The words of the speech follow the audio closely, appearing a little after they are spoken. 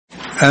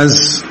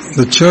As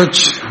the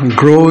church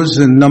grows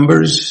in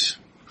numbers,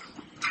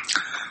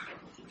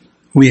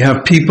 we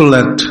have people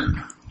at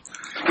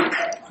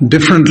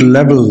different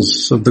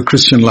levels of the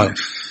Christian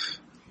life.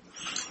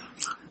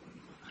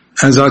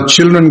 As our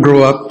children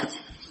grow up,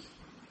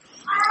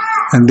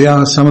 and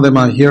some of them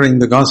are hearing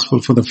the gospel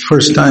for the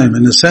first time,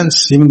 in a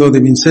sense, even though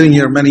they've been sitting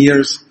here many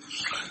years,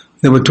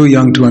 they were too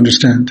young to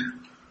understand.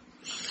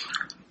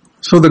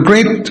 So the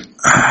great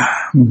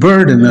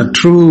burden a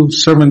true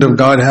servant of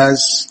God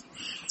has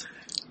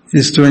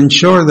is to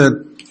ensure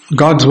that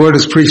God's word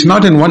is preached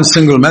not in one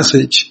single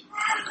message,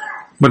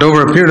 but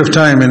over a period of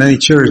time in any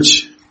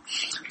church,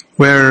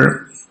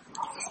 where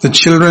the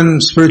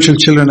children, spiritual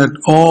children at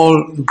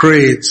all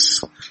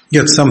grades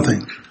get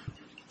something.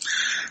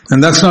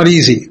 And that's not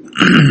easy,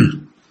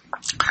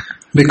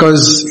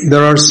 because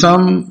there are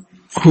some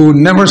who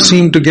never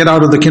seem to get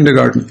out of the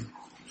kindergarten,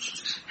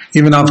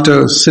 even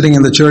after sitting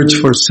in the church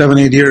for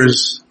 7-8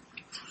 years.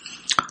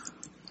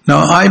 Now,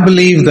 I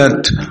believe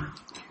that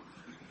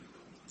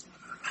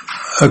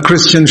a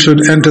Christian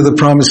should enter the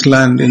promised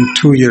land in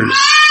 2 years.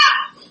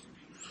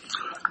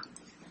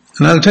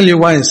 And I'll tell you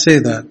why I say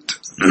that.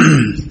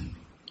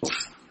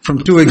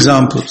 From 2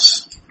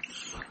 examples.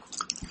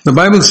 The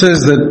Bible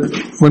says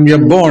that when we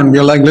are born, we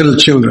are like little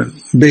children,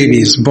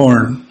 babies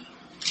born.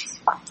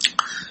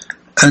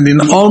 And in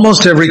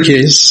almost every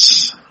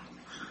case,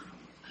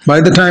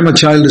 by the time a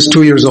child is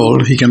 2 years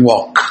old, he can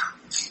walk.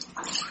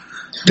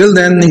 Till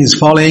then, he's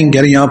falling,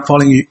 getting up,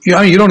 falling.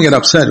 You don't get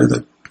upset with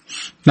it.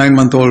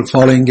 9-month-old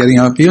falling, getting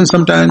up. Even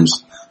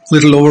sometimes, a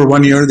little over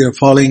 1 year, they're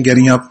falling,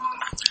 getting up.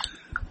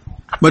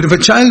 But if a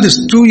child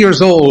is 2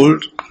 years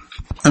old,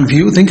 and if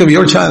you think of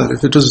your child,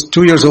 if it was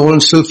 2 years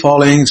old, still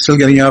falling, still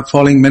getting up,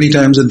 falling many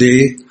times a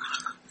day,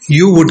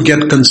 you would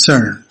get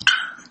concerned.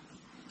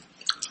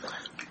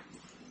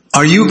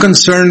 Are you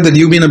concerned that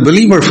you've been a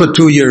believer for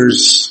 2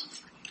 years,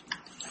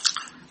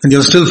 and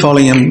you're still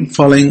falling and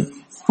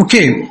falling?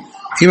 Okay,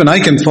 even I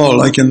can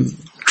fall. I can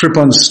trip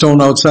on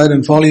stone outside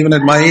and fall even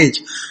at my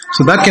age.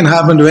 So that can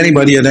happen to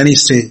anybody at any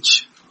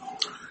stage.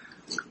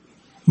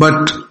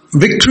 But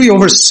victory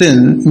over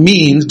sin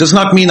does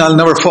not mean I'll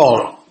never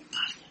fall.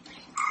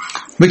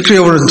 Victory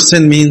over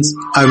sin means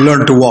I've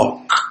learned to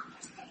walk.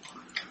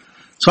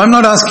 So I'm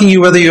not asking you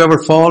whether you ever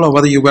fall or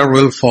whether you ever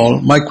will fall.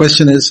 My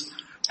question is,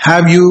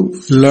 have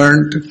you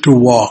learned to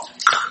walk?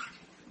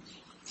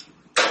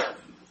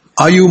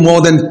 Are you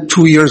more than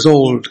 2 years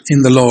old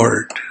in the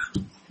Lord?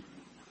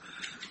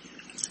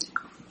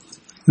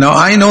 Now,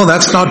 I know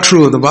that's not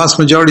true of the vast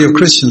majority of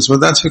Christians,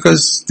 but that's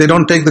because they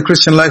don't take the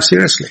Christian life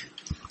seriously.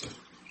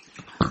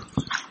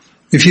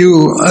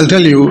 I'll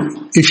tell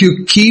you, if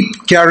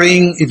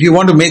you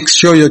want to make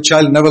sure your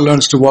child never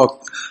learns to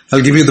walk,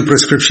 I'll give you the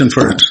prescription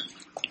for it.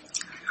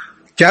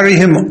 Carry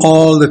him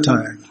all the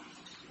time.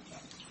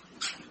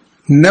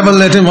 Never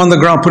let him on the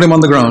ground, put him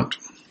on the ground.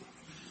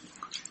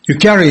 You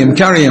carry him.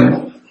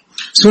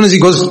 As soon as he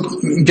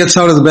gets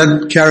out of the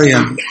bed, carry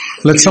him.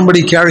 Let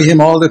somebody carry him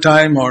all the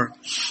time or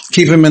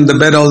keep him in the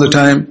bed all the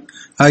time.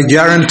 I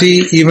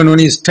guarantee even when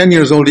he's 10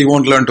 years old, he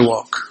won't learn to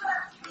walk.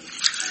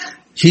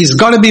 He's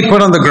got to be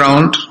put on the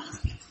ground,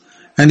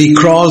 and he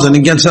crawls and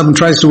he gets up and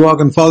tries to walk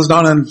and falls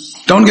down, and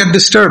don't get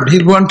disturbed.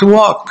 He'll want to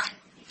walk.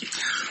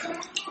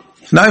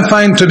 And I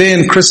find today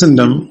in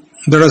Christendom,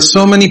 there are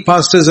so many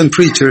pastors and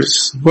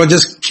preachers who are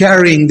just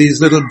carrying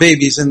these little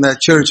babies in their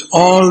church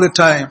all the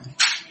time.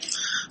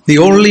 The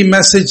only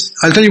message,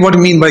 I'll tell you what I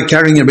mean by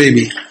carrying a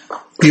baby.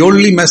 The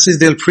only message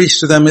they'll preach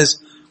to them is,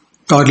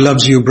 God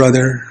loves you,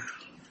 brother.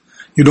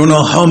 You don't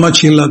know how much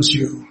He loves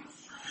you.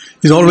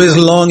 He's always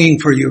longing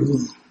for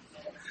you.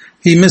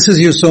 He misses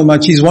you so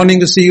much. He's wanting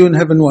to see you in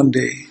heaven one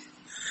day.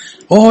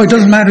 Oh, it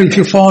doesn't matter if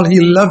you fall. He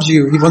loves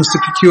you. He wants to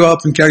pick you up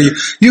and carry you.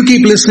 You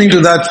keep listening to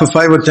that for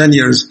 5 or 10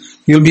 years.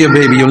 You'll be a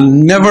baby. You'll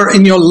never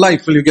in your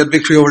life will you get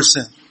victory over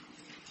sin.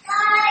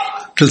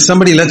 Till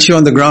somebody lets you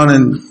on the ground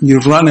and you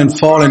run and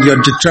fall and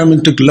you're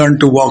determined to learn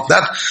to walk.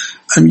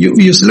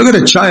 You look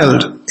at a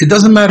child. It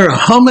doesn't matter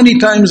how many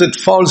times it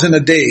falls in a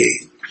day.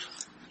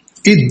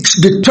 It's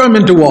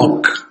determined to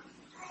walk.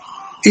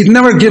 It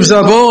never gives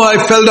up. Oh, I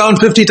fell down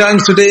 50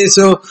 times today,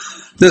 so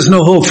there's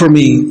no hope for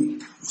me.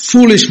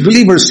 Foolish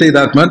believers say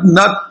that, but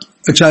not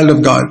a child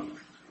of God.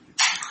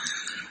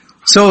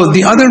 So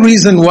the other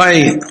reason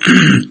why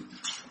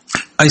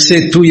I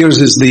say 2 years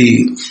is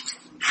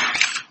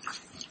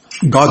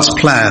God's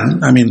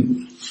plan. I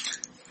mean,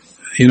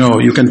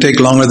 you can take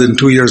longer than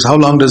 2 years. How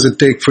long does it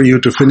take for you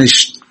to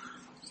finish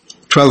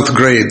 12th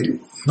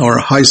grade or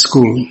high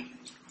school?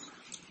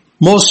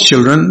 Most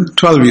children,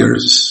 12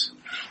 years.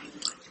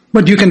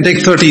 But you can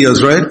take 30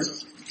 years, right?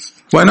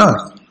 Why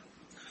not?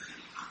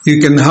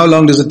 How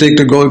long does it take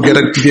to go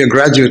be a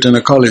graduate in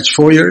a college?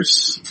 4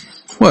 years?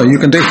 Well, you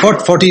can take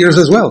 40 years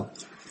as well.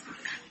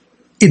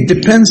 It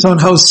depends on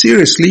how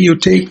seriously you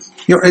take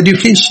your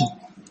education.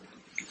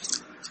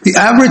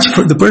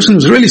 The person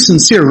who's really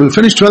sincere will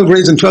finish 12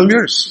 grades in 12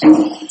 years.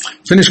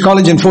 Finish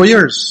college in 4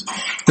 years.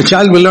 The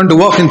child will learn to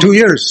walk in 2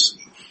 years.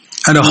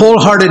 And a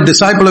wholehearted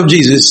disciple of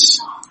Jesus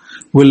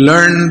will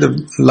learn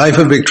the life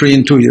of victory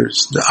in 2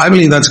 years. I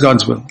believe that's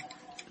God's will.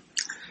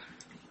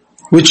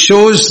 Which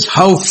shows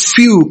how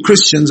few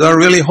Christians are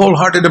really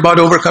wholehearted about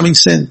overcoming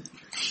sin.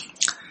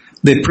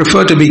 They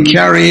prefer to be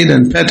carried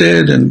and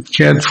petted and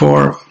cared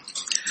for.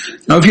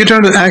 Now if you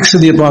turn to Acts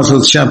of the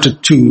Apostles chapter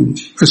 2,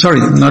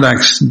 not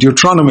Acts,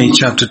 Deuteronomy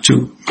chapter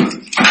 2.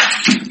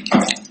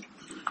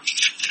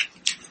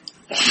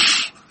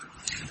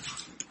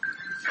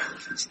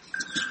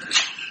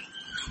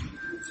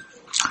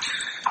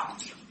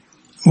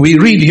 We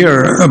read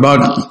here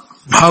about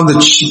how the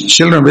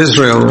children of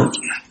Israel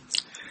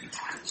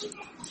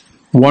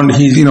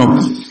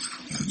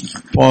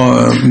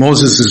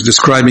Moses is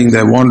describing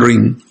their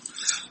wandering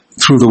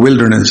through the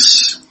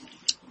wilderness.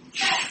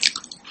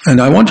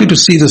 And I want you to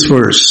see this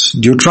verse,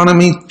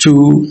 Deuteronomy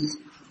 2,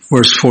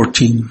 verse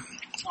 14.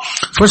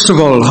 First of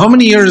all, how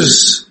many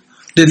years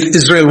did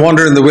Israel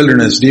wander in the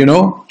wilderness? Do you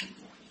know?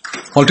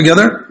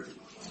 Altogether?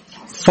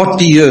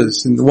 40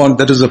 years.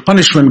 That is the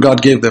punishment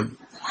God gave them.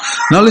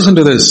 Now listen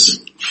to this.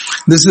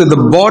 This is at the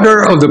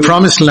border of the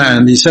promised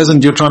land. He says in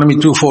Deuteronomy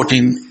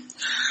 2:14,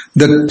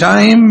 the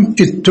time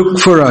it took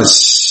for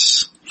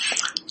us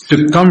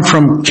to come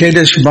from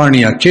Kadesh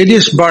Barnea.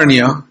 Kadesh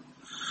Barnea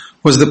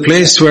was the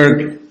place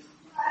where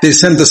they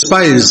sent the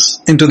spies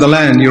into the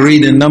land. You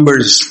read in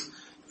Numbers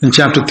in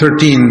chapter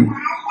 13.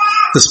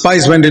 The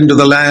spies went into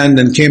the land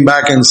and came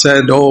back and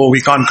said,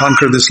 we can't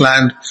conquer this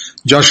land.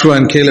 Joshua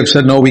and Caleb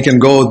said, no, we can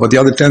go. But the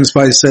other 10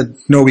 spies said,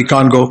 no, we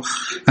can't go.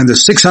 And the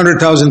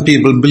 600,000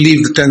 people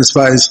believed the 10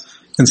 spies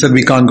and said,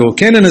 we can't go.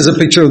 Canaan is a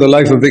picture of the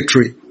life of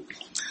victory.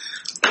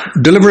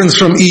 Deliverance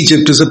from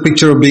Egypt is a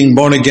picture of being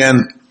born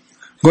again.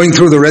 Going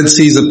through the Red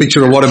Sea is a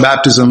picture of water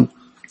baptism.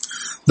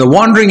 The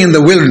wandering in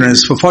the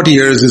wilderness for 40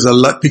 years is a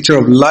picture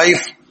of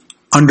life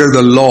under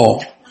the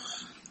law.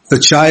 The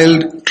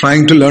child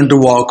trying to learn to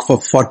walk for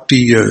 40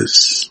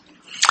 years.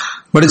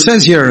 But it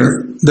says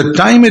here, the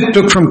time it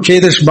took from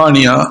Kadesh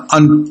Barnea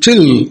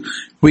until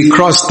we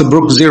crossed the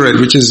brook Zered,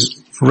 which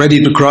is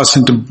ready to cross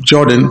into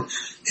Jordan,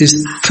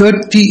 is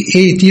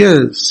 38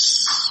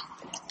 years.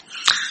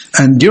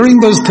 And during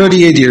those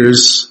 38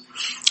 years,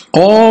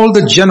 all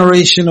the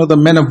generation of the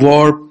men of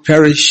war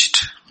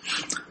perished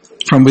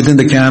from within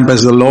the camp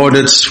as the Lord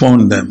had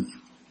sworn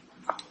them.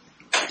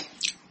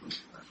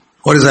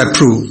 What does that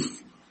prove?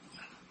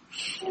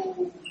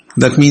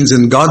 That means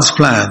in God's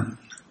plan,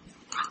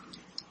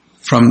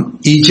 from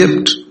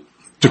Egypt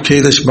to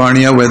Kadesh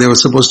Barnea, where they were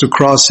supposed to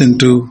cross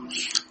into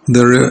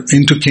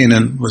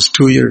Canaan, was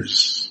 2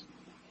 years.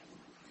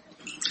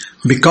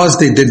 Because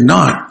they did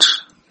not,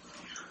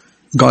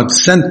 God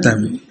sent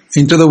them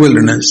into the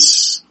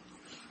wilderness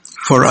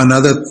for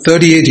another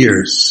 38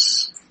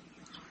 years.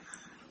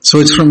 So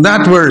it's from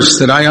that verse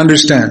that I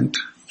understand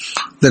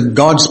that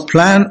God's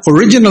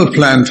original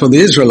plan for the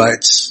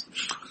Israelites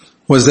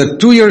was that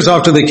 2 years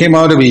after they came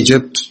out of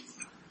Egypt,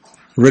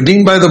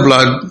 redeemed by the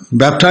blood,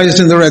 baptized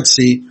in the Red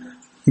Sea,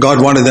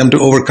 God wanted them to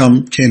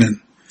overcome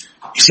Canaan.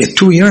 He said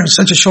 2 years,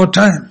 such a short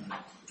time.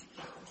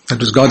 That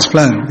was God's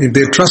plan. If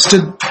they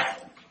trusted,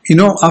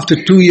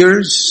 after 2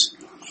 years,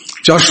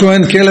 Joshua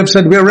and Caleb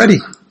said, we're ready.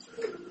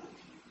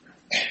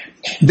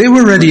 They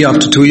were ready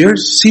after 2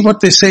 years. See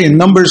what they say in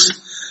Numbers.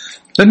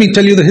 Let me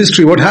tell you the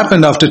history. What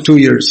happened after 2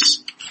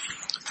 years?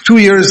 2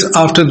 years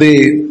after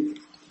they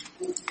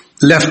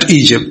left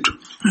Egypt,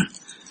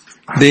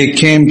 they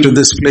came to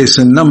this place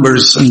in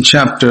Numbers in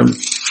chapter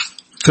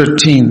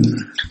 13.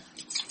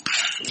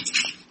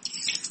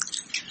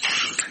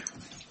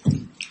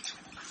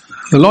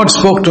 The Lord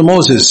spoke to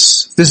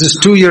Moses. This is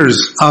 2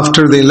 years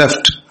after they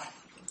left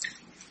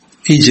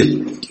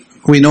Egypt.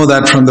 We know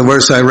that from the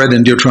verse I read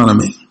in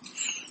Deuteronomy.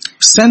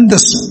 Send the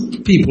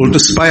people to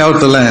spy out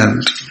the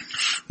land,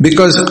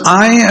 because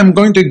I am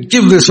going to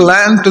give this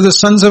land to the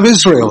sons of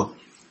Israel.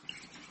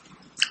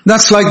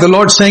 That's like the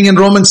Lord saying in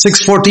Romans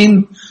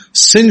 6:14,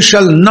 sin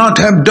shall not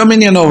have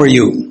dominion over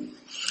you.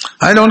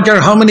 I don't care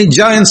how many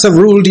giants have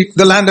ruled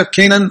the land of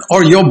Canaan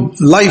or your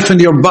life and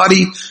your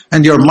body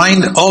and your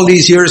mind all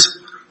these years.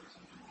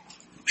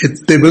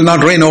 They will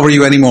not reign over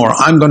you anymore.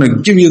 I'm going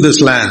to give you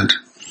this land.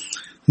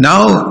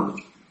 Now,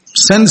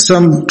 send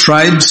some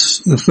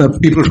tribes,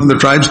 people from the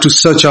tribes to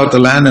search out the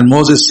land. And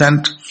Moses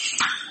sent,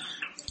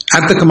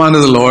 at the command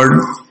of the Lord,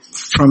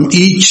 from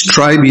each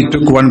tribe he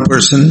took one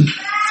person,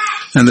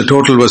 and the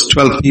total was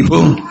 12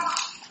 people.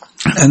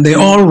 And they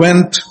all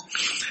went,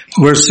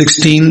 verse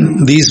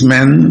 16, these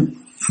men,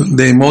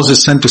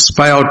 Moses sent to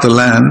spy out the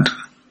land.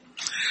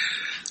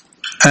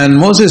 And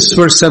Moses,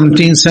 verse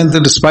 17, sent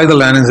them to spy the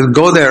land and said,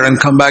 go there and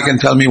come back and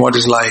tell me what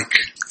it's like.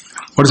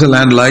 What is the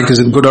land like? Is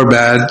it good or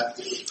bad?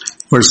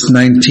 Verse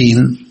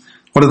 19,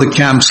 what are the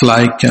camps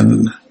like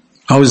and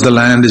how is the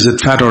land? Is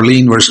it fat or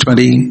lean? Verse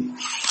 20.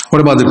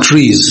 What about the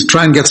trees?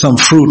 Try and get some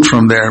fruit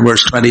from there.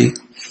 Verse 20.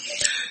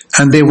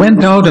 And they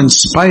went out and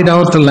spied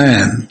out the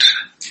land.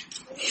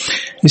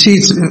 You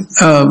see,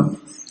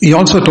 he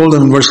also told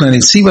them in verse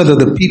 19, see whether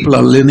the people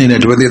are living in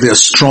it, whether they are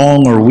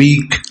strong or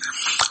weak.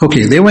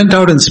 Okay, they went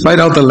out and spied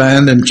out the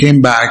land and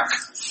came back.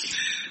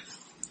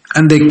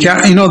 And they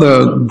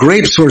the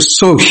grapes were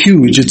so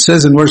huge. It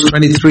says in verse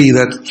 23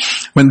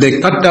 that when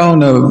they cut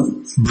down a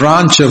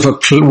branch of a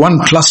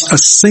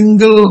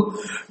single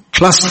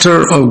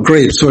cluster of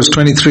grapes, verse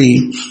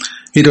 23,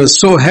 it was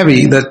so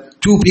heavy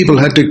that 2 people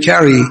had to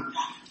carry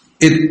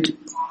it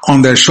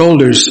on their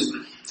shoulders.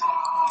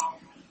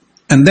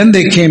 And then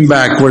they came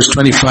back, verse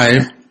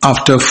 25,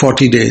 after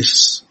 40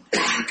 days.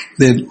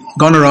 They'd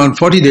gone around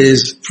 40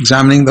 days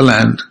examining the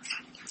land.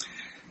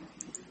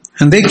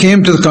 And they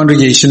came to the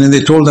congregation and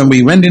they told them,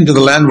 we went into the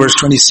land, verse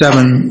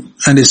 27,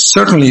 and it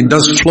certainly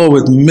does flow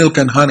with milk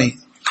and honey.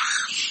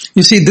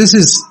 You see, this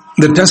is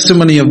the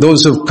testimony of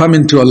those who have come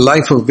into a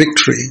life of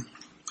victory.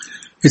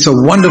 It's a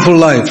wonderful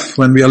life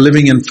when we are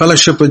living in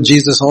fellowship with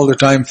Jesus all the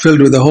time,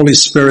 filled with the Holy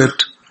Spirit.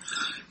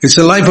 It's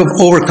a life of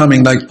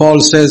overcoming, like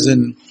Paul says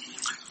in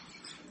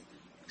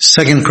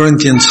 2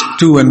 Corinthians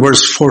 2 and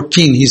verse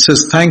 14. He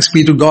says, thanks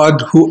be to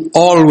God who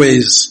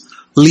always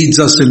leads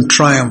us in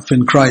triumph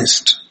in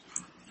Christ.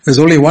 There's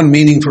only one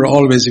meaning for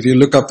always. If you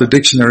look up the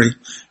dictionary,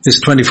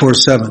 is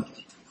 24/7.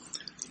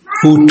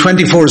 Who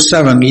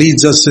 24/7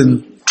 leads us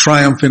in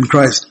triumph in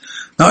Christ.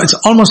 Now it's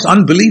almost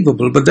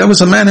unbelievable, but there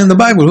was a man in the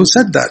Bible who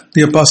said that,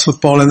 the Apostle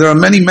Paul, and there are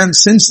many men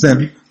since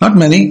then, not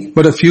many,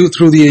 but a few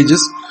through the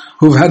ages,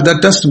 who've had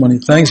that testimony.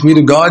 Thanks be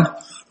to God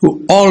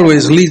who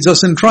always leads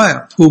us in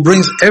triumph, who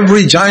brings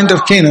every giant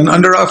of Canaan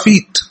under our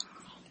feet,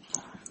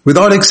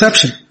 without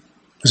exception.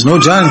 There's no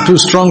giant too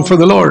strong for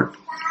the Lord.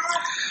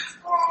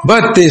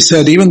 But they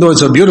said, even though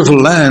it's a beautiful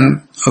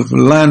land of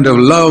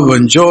love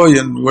and joy,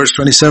 in verse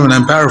 27,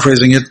 I'm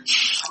paraphrasing it,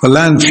 a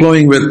land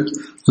flowing with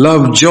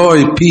love,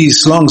 joy,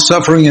 peace,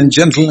 long-suffering and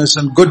gentleness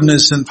and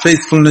goodness and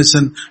faithfulness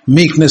and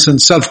meekness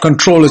and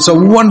self-control. It's a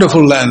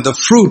wonderful land, the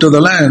fruit of the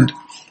land.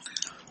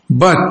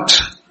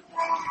 But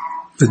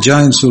the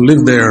giants who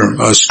live there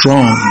are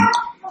strong.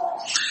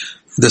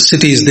 The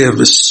cities they have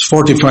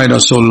fortified are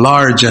so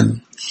large,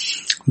 and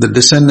the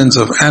descendants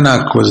of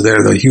Anak was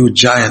there, the huge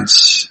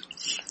giants.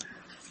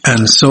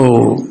 And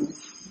so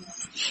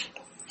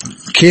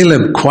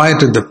Caleb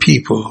quieted the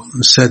people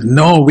and said,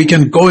 no, we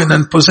can go in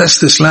and possess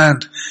this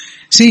land.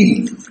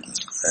 See,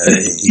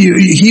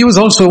 he was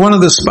also one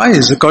of the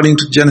spies, according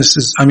to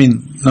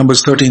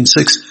Numbers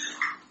 13:6.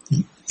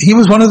 He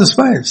was one of the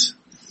spies.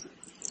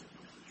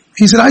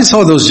 He said, I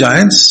saw those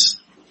giants.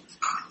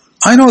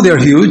 I know they're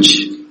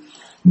huge,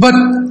 but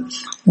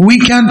we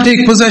can't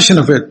take possession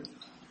of it.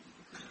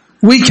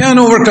 We can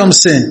overcome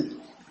sin.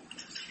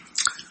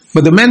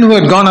 But the men who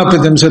had gone up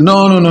with him said,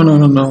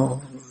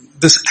 no.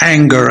 This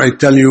anger, I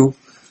tell you,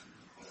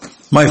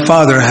 my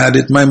father had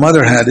it, my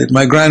mother had it,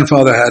 my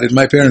grandfather had it,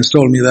 my parents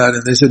told me that,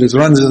 and they said it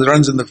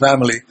runs in the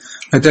family.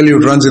 I tell you,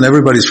 it runs in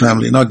everybody's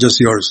family, not just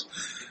yours.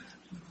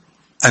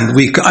 And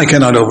I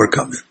cannot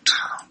overcome it.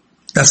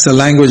 That's the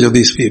language of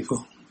these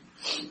people.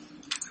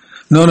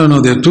 No,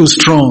 they're too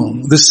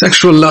strong. This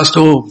sexual lust,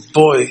 oh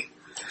boy,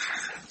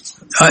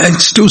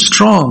 it's too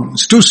strong.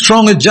 It's too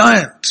strong a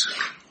giant.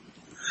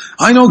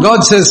 I know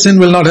God says sin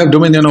will not have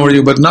dominion over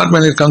you, but not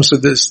when it comes to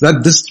this.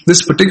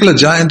 This particular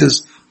giant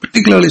is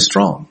particularly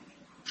strong.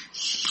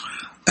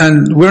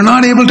 And we're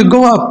not able to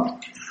go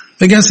up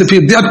against the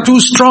people. They are too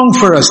strong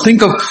for us.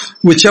 Think of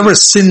whichever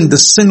sin, the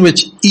sin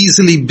which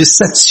easily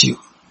besets you.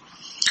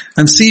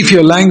 And see if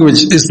your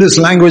language is this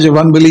language of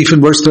unbelief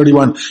in verse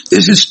 31.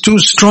 This is too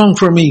strong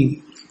for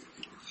me.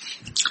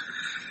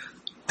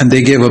 And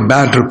they gave a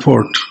bad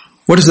report.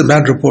 What is the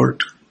bad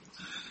report?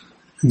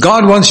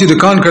 God wants you to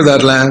conquer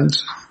that land,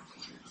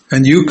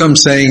 and you come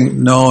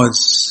saying, no,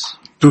 it's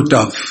too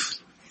tough.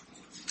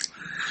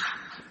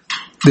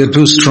 They're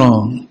too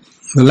strong.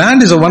 The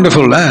land is a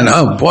wonderful land.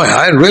 Oh boy,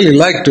 I really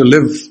like to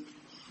live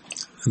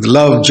with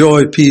love,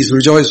 joy, peace,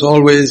 rejoice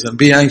always, and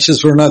be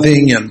anxious for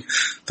nothing, and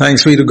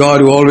thanks be to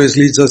God who always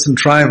leads us in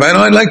triumph. I know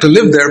I'd like to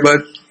live there, but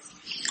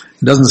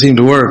it doesn't seem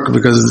to work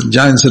because the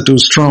giants are too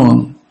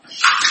strong.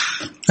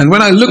 And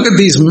when I look at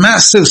these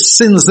massive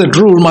sins that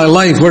rule my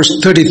life, verse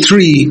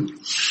 33,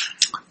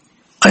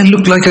 I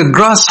look like a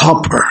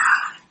grasshopper,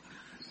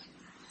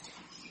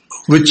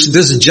 which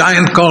this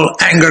giant called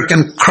anger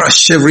can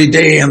crush every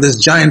day, and this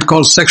giant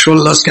called sexual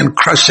lust can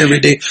crush every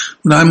day.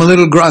 But I'm a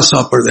little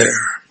grasshopper there.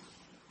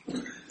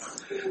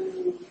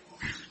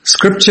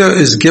 Scripture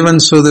is given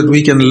so that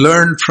we can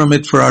learn from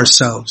it for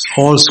ourselves.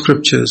 All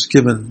Scripture is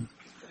given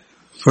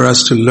for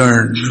us to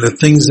learn. The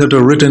things that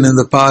were written in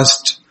the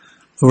past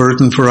were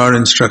written for our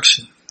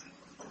instruction.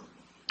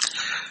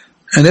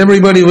 And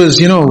everybody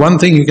was, one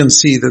thing you can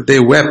see, that they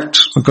wept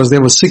because they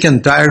were sick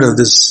and tired of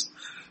this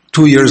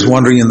 2 years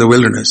wandering in the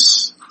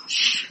wilderness.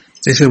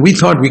 They said, we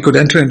thought we could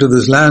enter into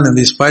this land, and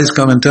these spies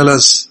come and tell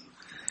us.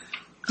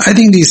 I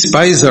think these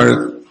spies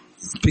are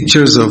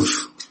pictures of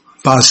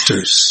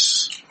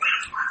pastors,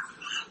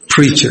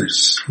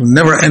 preachers who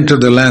never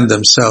entered the land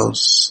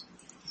themselves,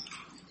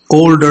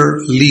 older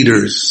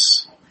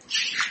leaders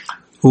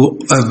who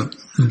have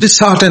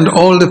disheartened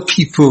all the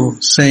people,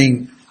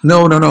 saying,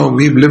 no,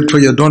 we've lived for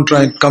you, don't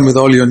try and come with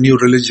all your new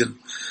religion.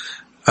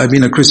 I've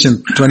been a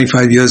Christian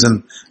 25 years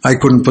and I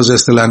couldn't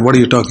possess the land. What are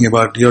you talking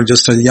about? You're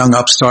just a young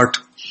upstart.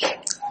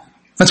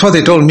 That's what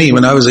they told me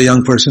when I was a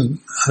young person.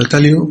 I'll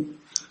tell you,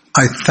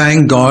 I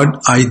thank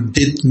God I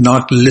did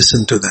not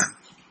listen to them.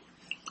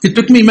 It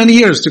took me many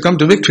years to come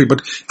to victory,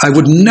 but I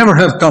would never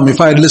have come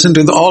if I had listened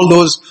to all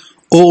those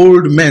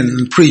old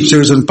men,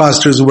 preachers and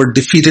pastors who were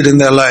defeated in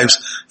their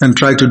lives and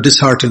tried to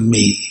dishearten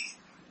me.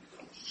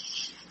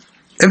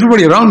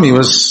 Everybody around me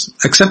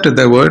accepted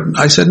their word.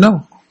 I said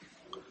no.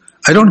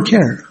 I don't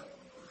care.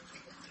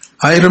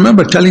 I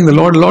remember telling the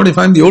Lord, Lord, if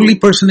I'm the only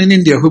person in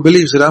India who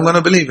believes it, I'm going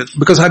to believe it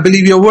because I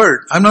believe your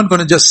word. I'm not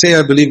going to just say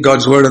I believe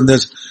God's word and then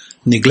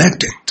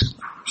neglect it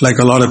like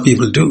a lot of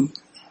people do.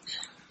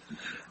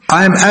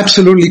 I am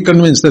absolutely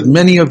convinced that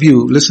many of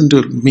you, listen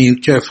to me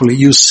carefully,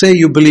 you say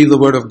you believe the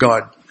word of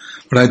God,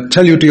 but I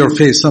tell you to your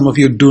face, some of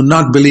you do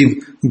not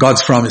believe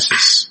God's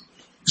promises.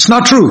 It's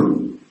not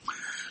true.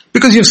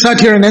 Because you've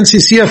sat here in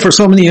NCCF for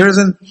so many years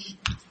and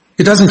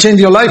it hasn't changed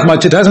your life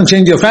much, it hasn't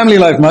changed your family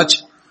life much.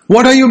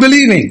 What are you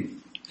believing?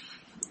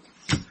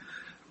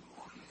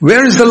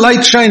 Where is the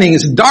light shining?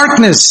 It's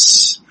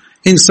darkness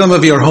in some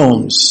of your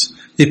homes.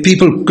 If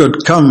people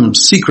could come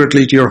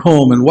secretly to your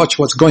home and watch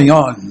what's going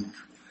on,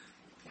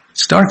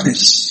 it's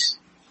darkness.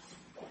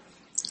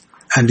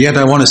 And yet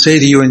I want to say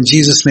to you in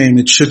Jesus' name,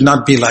 it should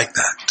not be like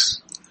that.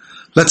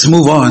 Let's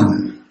move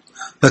on.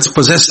 Let's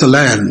possess the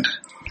land.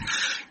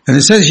 And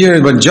it says here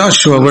about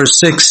Joshua verse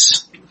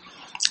 6,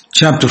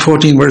 chapter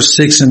 14 verse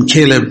 6, and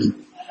Caleb,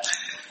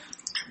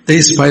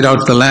 they spied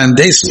out the land.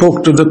 They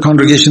spoke to the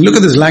congregation. Look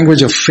at this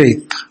language of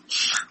faith.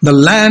 The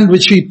land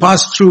which we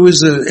passed through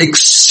is an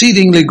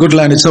exceedingly good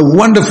land. It's a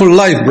wonderful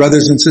life,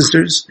 brothers and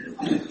sisters.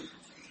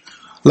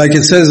 Like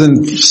it says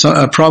in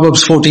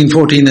Proverbs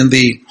 14:14 in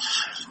the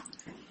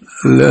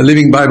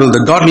Living Bible,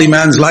 the godly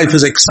man's life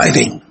is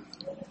exciting.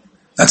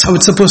 That's how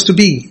it's supposed to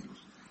be.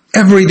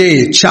 Every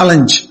day,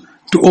 challenge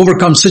to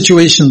overcome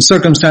situations,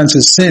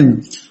 circumstances,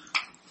 sin.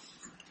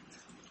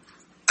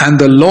 And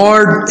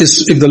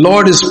if the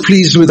Lord is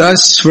pleased with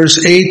us,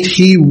 verse 8,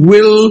 He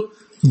will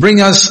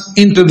bring us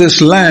into this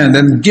land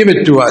and give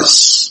it to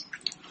us.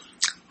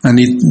 And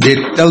they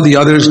tell the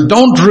others,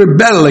 don't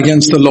rebel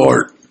against the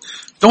Lord.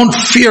 Don't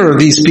fear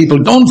these people.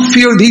 Don't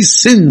fear these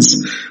sins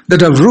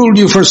that have ruled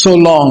you for so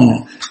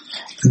long.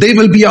 They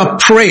will be our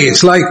prey.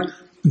 It's like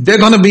they're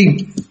going to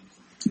be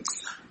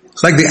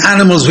like the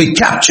animals we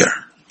capture.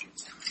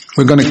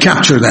 We're going to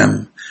capture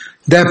them.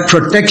 Their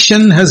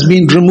protection has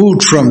been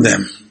removed from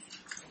them.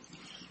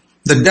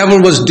 The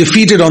devil was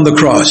defeated on the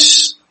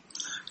cross.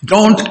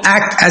 Don't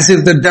act as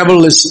if the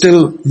devil is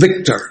still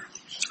victor.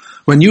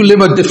 When you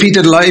live a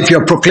defeated life,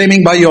 you're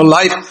proclaiming by your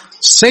life,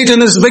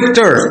 Satan is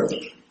victor.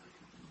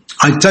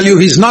 I tell you,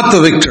 he's not the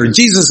victor.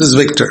 Jesus is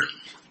victor.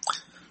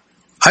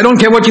 I don't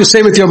care what you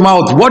say with your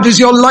mouth. What is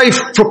your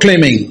life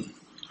proclaiming?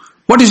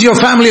 What is your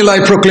family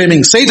life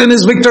proclaiming? Satan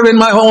is victor in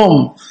my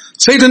home.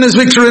 Satan is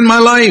victor in my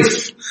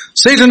life.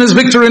 Satan is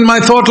victor in my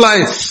thought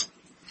life.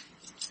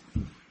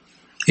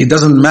 It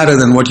doesn't matter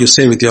than what you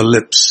say with your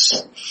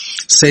lips.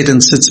 Satan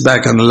sits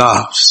back and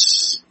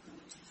laughs.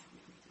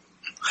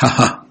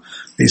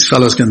 These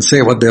fellows can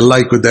say what they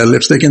like with their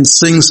lips. They can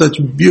sing such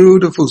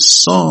beautiful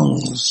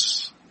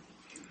songs.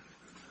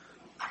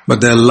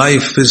 But their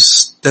life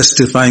is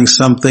testifying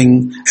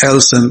something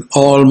else, and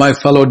all my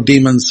fellow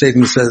demons,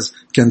 Satan says,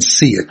 can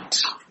see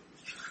it.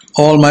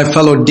 All my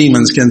fellow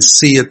demons can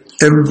see it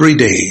every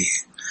day,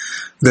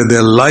 that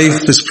their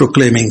life is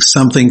proclaiming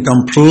something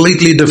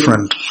completely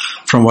different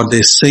from what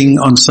they sing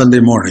on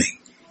Sunday morning.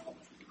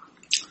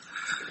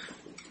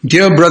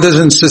 Dear brothers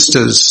and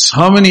sisters,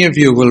 how many of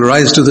you will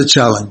rise to the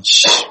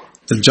challenge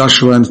that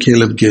Joshua and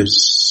Caleb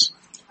gives?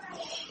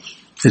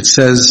 It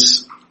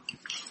says,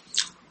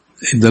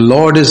 if the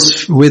Lord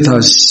is with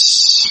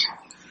us,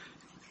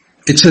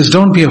 it says,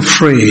 don't be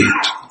afraid.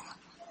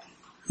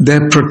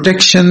 Their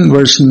protection,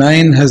 verse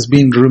 9, has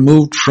been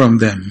removed from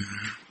them.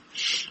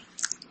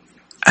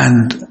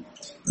 And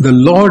the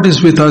Lord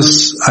is with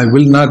us, I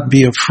will not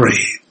be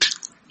afraid.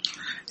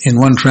 In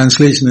one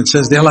translation it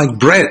says, they're like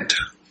bread.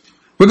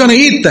 We're going to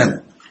eat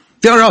them.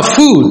 They are our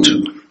food.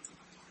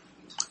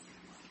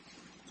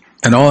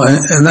 And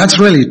that's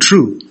really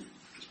true.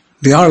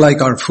 They are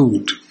like our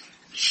food.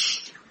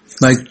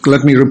 Like,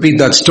 let me repeat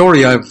that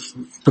story.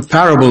 The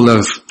parable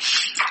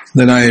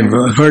that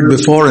I've heard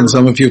before, and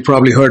some of you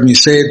probably heard me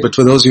say it, but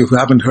for those of you who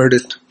haven't heard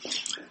it,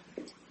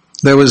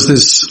 there was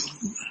this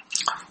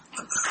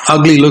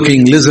ugly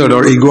looking lizard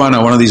or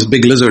iguana, one of these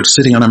big lizards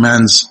sitting on a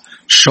man's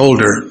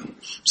shoulder.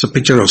 It's a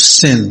picture of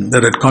sin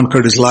that had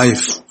conquered his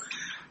life.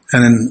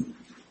 And an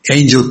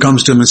angel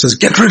comes to him and says,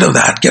 get rid of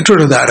that, get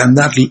rid of that. And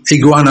that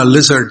iguana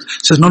lizard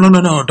says, no,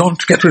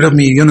 don't get rid of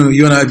me. You know,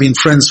 you and I have been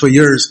friends for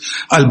years.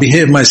 I'll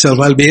behave myself.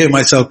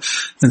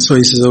 And so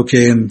he says,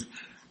 okay.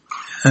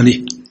 And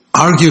he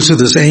argues with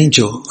this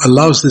angel,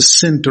 allows this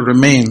sin to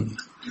remain.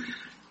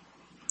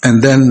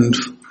 And then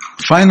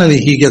finally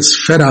he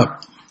gets fed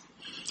up.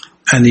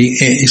 And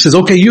he says,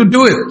 okay, you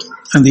do it.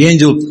 And the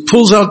angel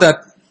pulls out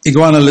that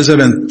iguana lizard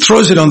and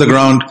throws it on the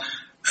ground.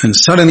 And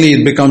suddenly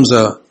it becomes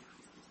a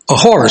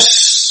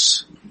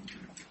horse.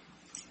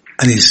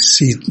 And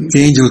the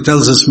angel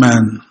tells this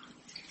man,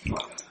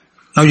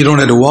 Now you don't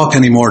have to walk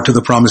anymore to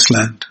the promised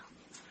land.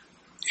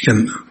 You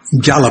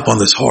can gallop on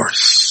this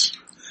horse.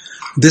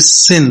 This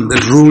sin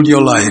that ruled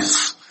your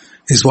life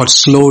is what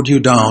slowed you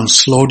down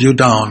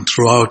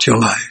throughout your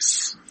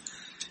life.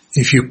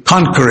 If you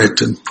conquer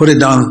it and put it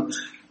down,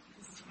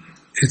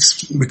 it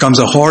becomes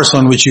a horse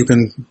on which you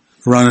can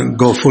run and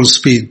go full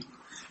speed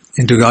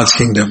into God's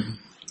kingdom.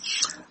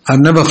 I've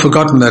never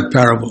forgotten that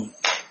parable.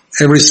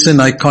 Every sin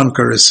I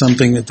conquer is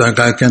something that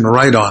I can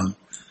ride on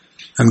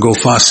and go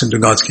fast into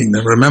God's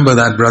kingdom. Remember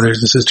that, brothers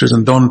and sisters,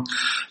 and don't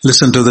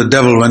listen to the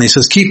devil when he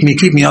says, keep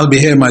me, I'll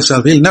behave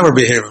myself. He'll never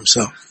behave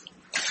himself.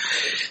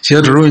 He's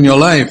here to ruin your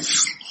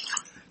life.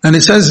 And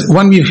it says,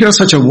 when you hear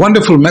such a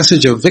wonderful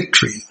message of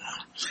victory,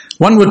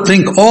 one would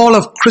think all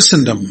of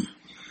Christendom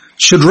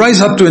should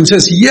rise up to and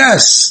says,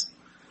 yes,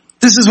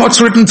 this is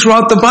what's written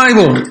throughout the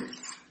Bible.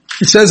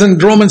 It says in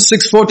Romans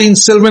 6:14,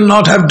 sin will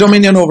not have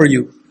dominion over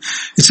you.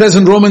 It says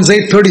in Romans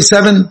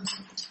 8:37,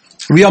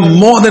 we are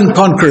more than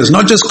conquerors,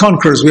 not just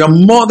conquerors, we are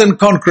more than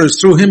conquerors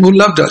through him who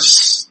loved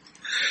us.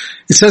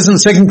 It says in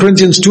 2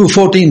 Corinthians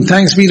 2:14,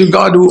 thanks be to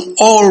God who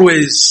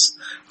always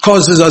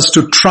causes us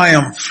to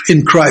triumph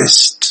in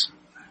Christ.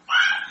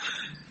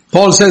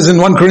 Paul says in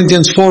 1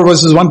 Corinthians 4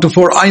 verses 1 to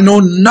 4, I know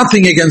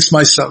nothing against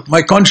myself.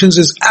 My conscience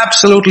is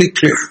absolutely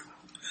clear.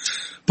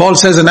 Paul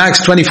says in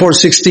Acts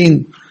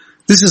 24:16,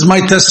 this is my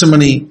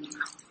testimony.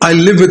 I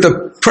live with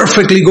a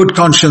perfectly good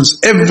conscience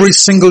every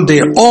single day,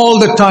 all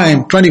the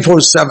time,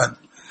 24/7.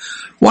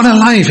 What a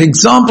life,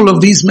 example of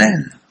these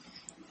men.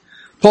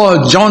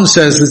 John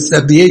says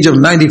at the age of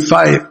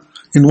 95,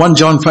 in 1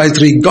 John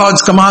 5:3,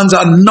 God's commands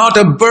are not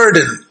a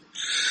burden.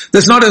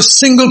 There's not a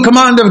single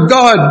command of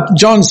God,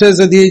 John says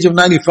at the age of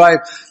 95,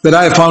 that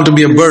I have found to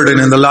be a burden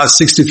in the last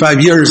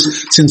 65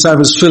 years since I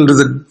was filled with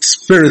the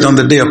Spirit on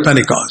the day of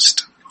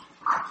Pentecost.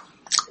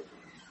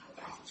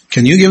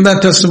 Can you give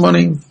that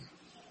testimony?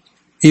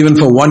 Even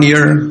for 1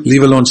 year,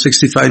 leave alone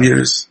 65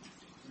 years.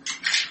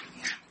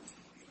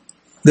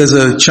 There's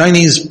a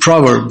Chinese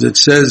proverb that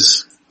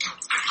says,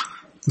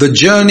 the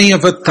journey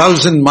of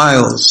 1,000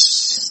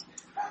 miles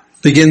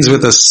begins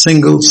with a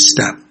single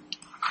step.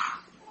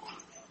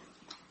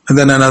 And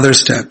then another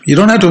step. You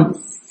don't have to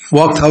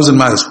walk 1,000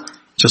 miles.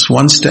 Just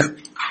one step.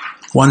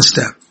 One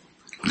step.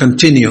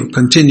 Continue.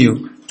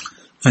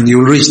 And you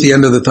will reach the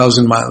end of the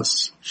 1,000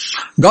 miles.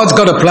 God's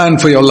got a plan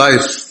for your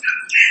life.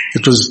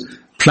 It was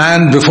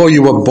planned before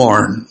you were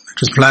born.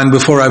 It was planned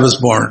before I was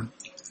born.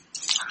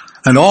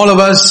 And all of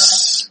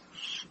us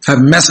have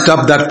messed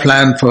up that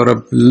plan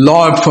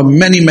for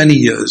many, many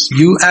years.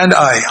 You and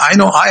I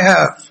know I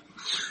have.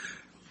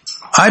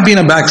 I've been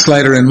a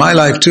backslider in my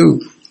life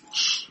too.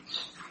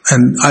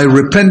 And I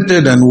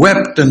repented and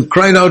wept and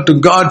cried out to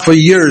God for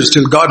years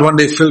till God one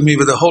day filled me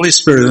with the Holy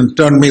Spirit and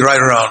turned me right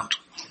around.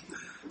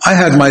 I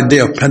had my day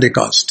of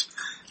Pentecost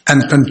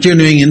and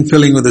continuing in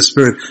filling with the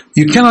Spirit.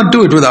 You cannot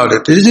do it without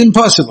it. It is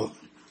impossible.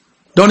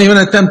 Don't even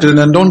attempt it,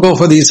 and don't go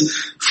for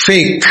these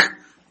fake,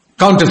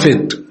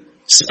 counterfeit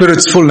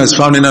Spirit's fullness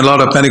found in a lot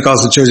of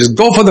Pentecostal churches.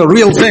 Go for the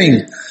real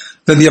thing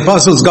that the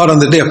apostles got on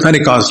the day of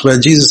Pentecost, where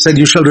Jesus said,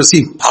 you shall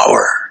receive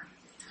power.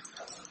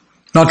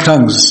 Not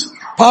tongues.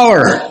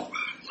 Power.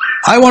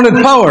 I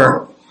wanted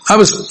power. I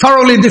was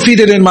thoroughly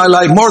defeated in my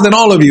life, more than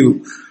all of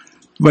you.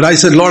 But I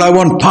said, Lord, I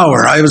want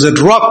power. I was at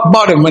rock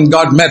bottom when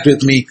God met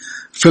with me,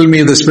 filled me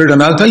with the Spirit,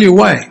 and I'll tell you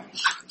why.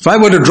 If I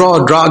were to draw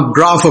a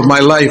graph of my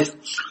life,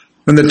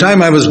 when the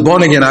time I was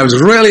born again, I was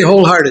really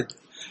wholehearted.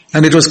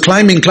 And it was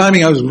climbing.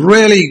 I was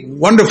really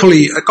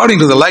wonderfully, according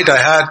to the light I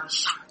had,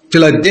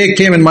 till a day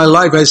came in my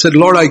life, I said,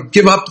 Lord, I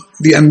give up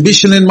the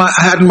ambition I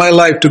had in my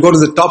life to go to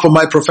the top of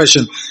my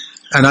profession.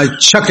 And I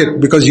chuck it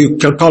because you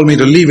called me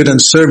to leave it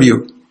and serve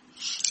you.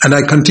 And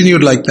I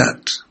continued like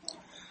that.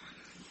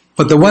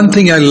 But the one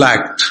thing I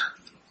lacked,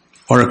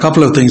 or a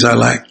couple of things I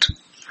lacked,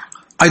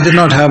 I did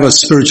not have a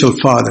spiritual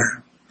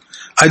father.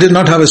 I did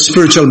not have a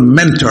spiritual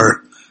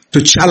mentor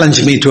to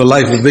challenge me to a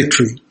life of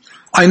victory.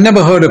 I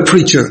never heard a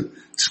preacher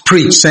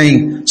preach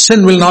saying,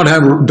 sin will not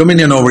have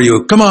dominion over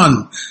you. Come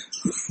on,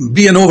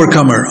 be an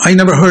overcomer. I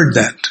never heard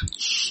that.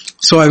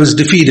 So I was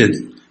defeated.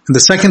 And the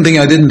second thing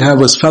I didn't have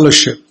was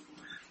fellowship.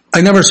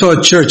 I never saw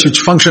a church which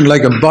functioned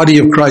like a body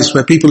of Christ,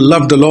 where people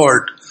loved the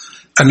Lord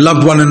and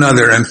loved one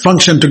another and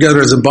functioned together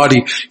as a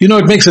body. You know,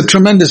 it makes a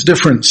tremendous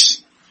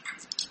difference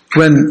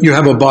when you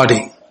have a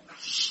body.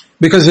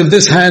 Because if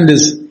this hand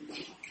is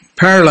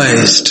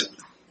paralyzed,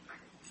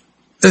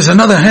 there's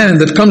another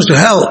hand that comes to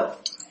help.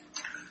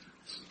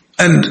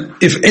 And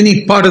if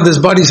any part of this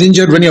body is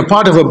injured, when you're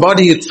part of a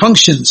body, it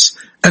functions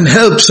and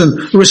helps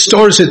and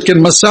restores it,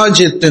 can massage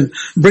it and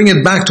bring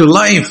it back to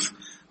life.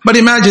 But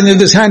imagine if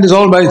this hand is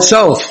all by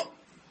itself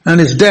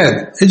and it's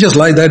dead. It just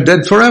lie there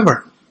dead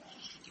forever.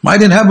 I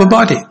didn't have a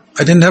body.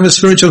 I didn't have a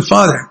spiritual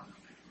father.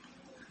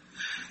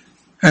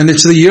 And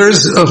it's the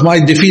years of my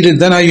defeated,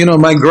 then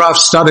my graph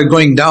started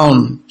going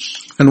down.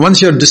 And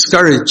once you're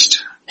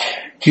discouraged,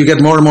 you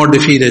get more and more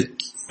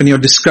defeated. When you're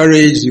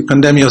discouraged, you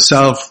condemn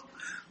yourself.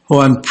 Oh,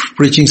 I'm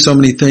preaching so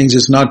many things,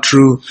 it's not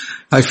true.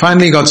 I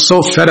finally got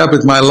so fed up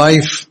with my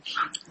life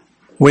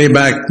way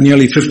back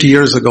nearly 50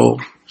 years ago.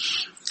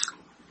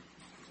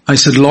 I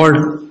said, Lord,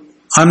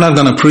 I'm not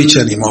going to preach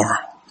anymore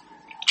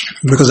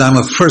because I'm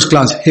a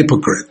first-class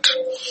hypocrite.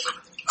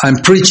 I'm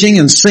preaching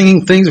and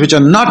singing things which are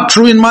not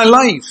true in my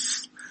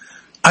life.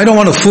 I don't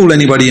want to fool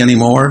anybody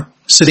anymore,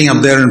 sitting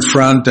up there in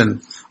front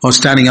or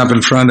standing up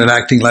in front and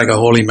acting like a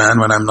holy man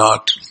when I'm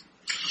not.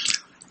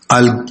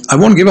 I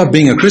won't give up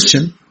being a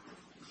Christian.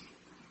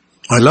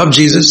 I love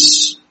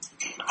Jesus.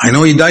 I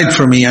know He died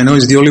for me. I know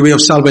He's the only way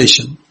of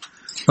salvation.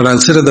 But I'll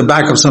sit at the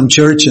back of some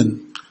church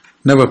and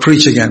never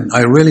preach again.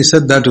 I really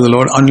said that to the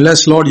Lord.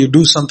 Unless, Lord, you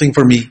do something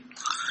for me.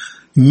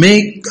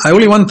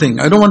 Only one thing.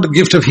 I don't want the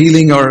gift of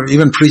healing or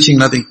even preaching,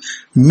 nothing.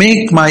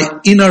 Make my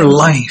inner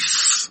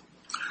life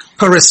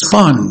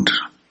correspond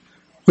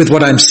with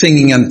what I'm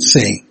singing and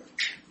saying.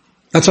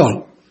 That's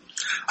all.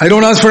 I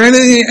don't ask for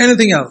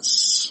anything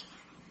else.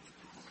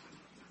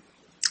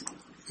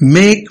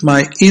 Make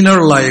my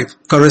inner life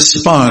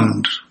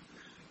correspond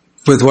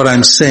with what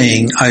I'm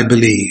saying I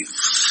believe.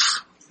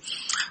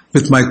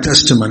 With my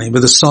testimony,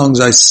 with the songs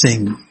I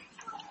sing.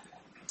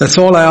 That's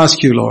all I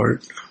ask you,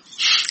 Lord.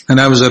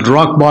 And I was at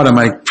rock bottom.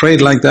 I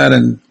prayed like that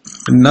and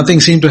nothing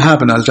seemed to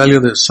happen. I'll tell you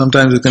this.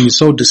 Sometimes it can be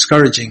so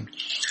discouraging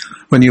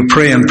when you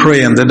pray and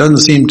there doesn't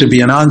seem to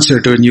be an answer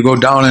to it and you go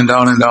down and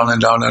down and down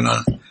and down and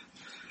down.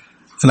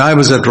 And I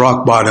was at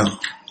rock bottom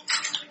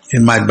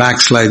in my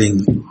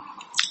backsliding.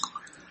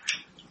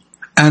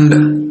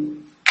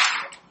 And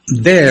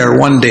there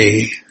one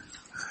day,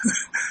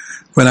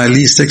 when I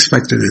least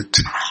expected it,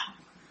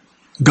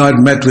 God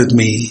met with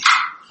me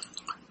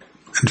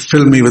and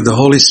filled me with the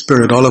Holy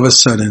Spirit all of a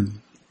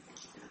sudden.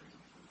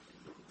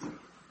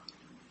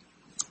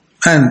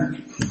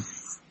 And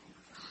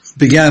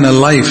began a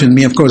life in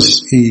me. Of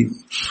course, he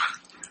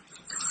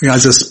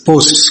as a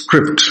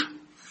postscript,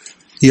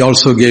 He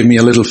also gave me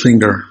a little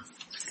finger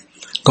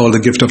called the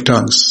gift of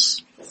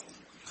tongues.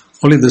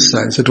 Only this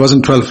size. It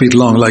wasn't 12 feet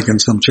long like in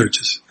some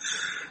churches.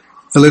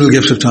 A little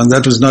gift of tongues.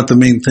 That was not the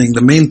main thing.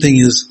 The main thing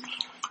is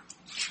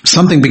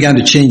something began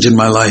to change in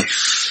my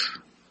life.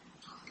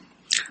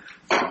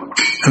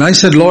 And I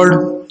said,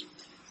 Lord,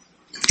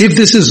 if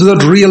this is the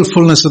real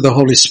fullness of the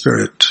Holy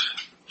Spirit,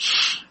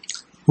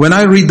 when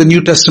I read the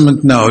New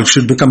Testament now, it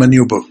should become a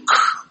new book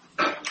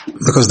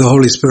because the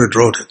Holy Spirit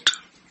wrote it.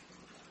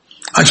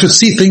 I should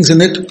see things in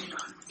it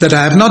that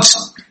I have not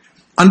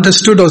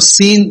understood or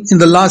seen in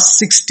the last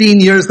 16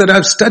 years that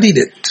I've studied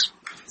it.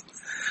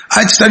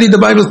 I'd studied the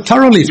Bible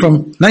thoroughly from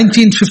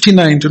 1959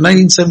 to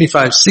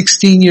 1975,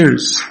 16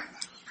 years.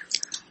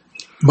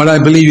 But I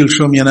believe you'll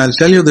show me, and I'll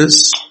tell you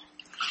this.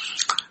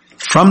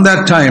 From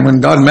that time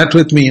when God met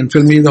with me and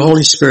filled me with the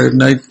Holy Spirit,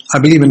 and I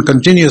believe in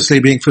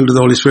continuously being filled with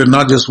the Holy Spirit,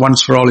 not just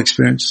once for all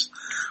experience.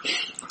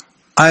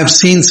 I have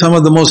seen some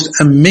of the most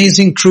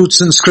amazing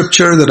truths in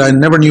Scripture that I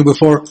never knew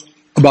before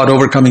about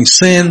overcoming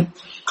sin,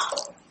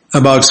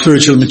 about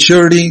spiritual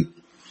maturity,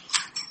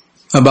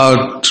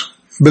 about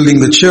building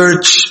the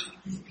church,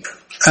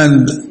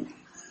 and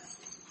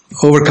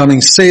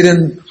overcoming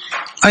Satan.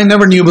 I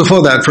never knew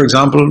before that, for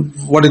example,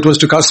 what it was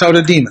to cast out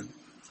a demon.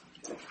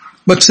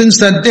 But since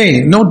that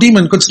day, no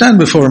demon could stand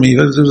before me.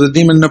 If there was a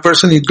demon in a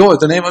person, he'd go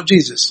at the name of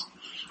Jesus.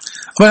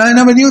 But I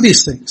never knew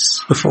these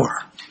things before.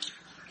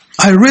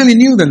 I really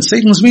knew then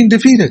Satan's been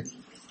defeated.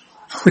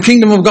 The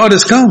kingdom of God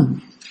has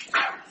come.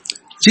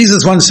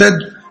 Jesus once said,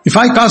 if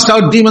I cast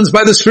out demons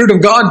by the Spirit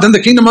of God, then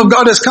the kingdom of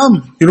God has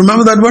come. You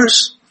remember that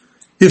verse?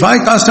 If I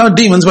cast out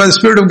demons by the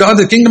Spirit of God,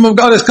 the kingdom of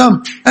God has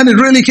come. And it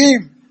really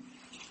came.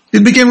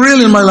 It became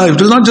real in my life.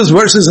 It was not just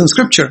verses in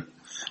Scripture.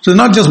 It was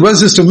not just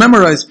verses to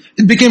memorize.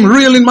 It became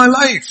real in my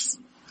life.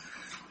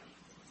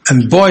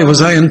 And boy,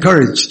 was I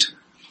encouraged.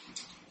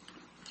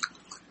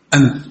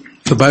 And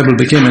the Bible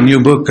became a new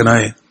book, and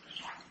I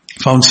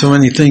found so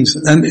many things.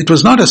 And it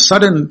was not a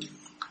sudden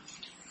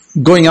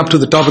going up to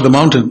the top of the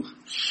mountain.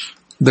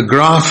 The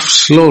graph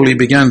slowly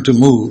began to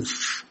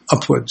move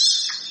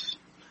upwards.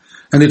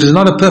 And it is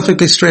not a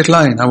perfectly straight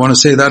line. I want to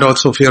say that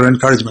also for your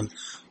encouragement.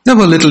 There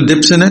were little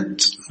dips in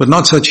it, but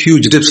not such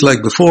huge dips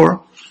like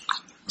before.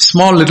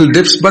 Small little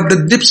dips, but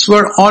the dips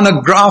were on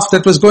a graph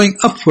that was going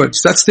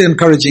upwards. That's the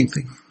encouraging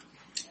thing.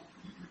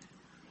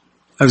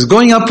 I was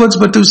going upwards,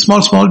 but two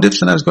small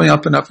dips, and I was going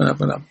up and up and up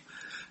and up.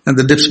 And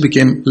the dips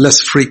became less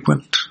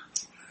frequent.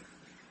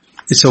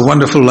 It's a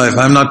wonderful life.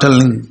 I'm not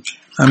telling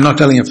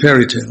a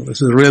fairy tale.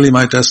 This is really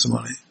my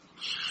testimony.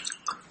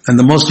 And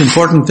the most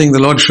important thing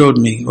the Lord showed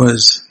me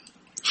was,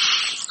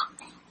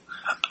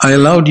 I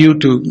allowed you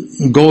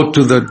to go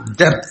to the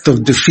depth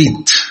of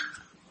defeat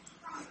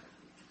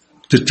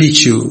to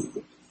teach you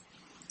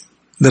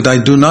that I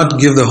do not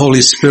give the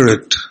Holy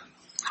Spirit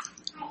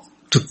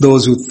to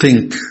those who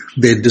think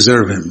they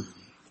deserve Him,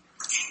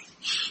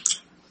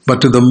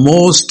 but to the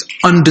most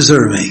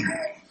undeserving,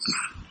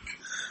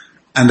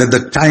 and at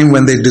the time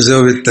when they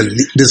deserve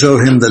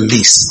Him the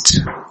least.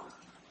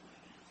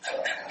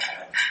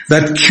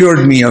 That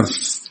cured me of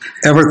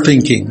ever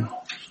thinking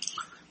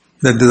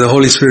that the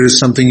Holy Spirit is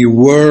something you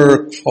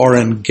work for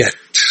and get.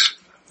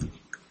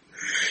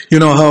 You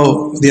know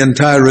how the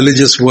entire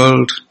religious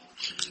world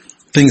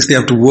thinks they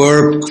have to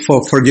work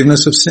for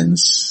forgiveness of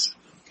sins?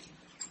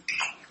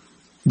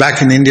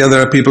 Back in India,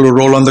 there are people who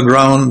roll on the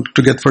ground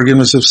to get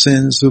forgiveness of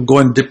sins, who go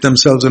and dip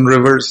themselves in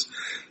rivers.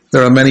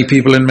 There are many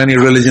people in many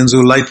religions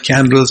who light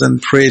candles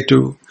and pray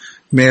to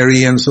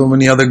Mary and so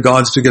many other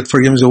gods to get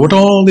forgiveness. What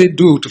all they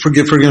do to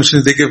forgive forgiveness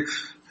of sins? They give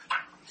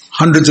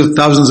hundreds of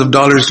thousands of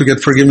dollars to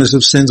get forgiveness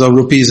of sins, or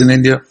rupees in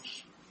India.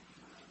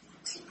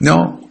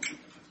 No.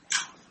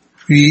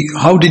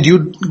 How did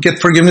you get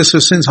forgiveness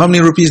of sins? How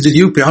many rupees did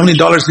you pay? How many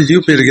dollars did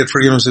you pay to get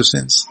forgiveness of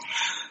sins?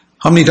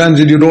 How many times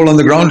did you roll on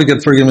the ground to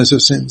get forgiveness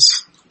of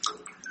sins?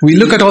 We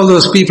look at all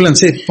those people and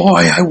say,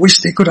 boy, I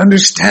wish they could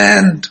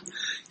understand.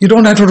 You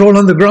don't have to roll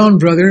on the ground,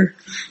 brother.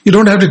 You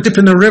don't have to dip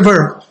in a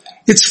river.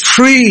 It's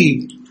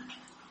free.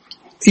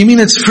 You mean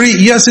it's free?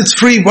 Yes, it's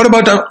free. What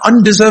about an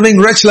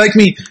undeserving wretch like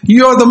me?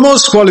 You are the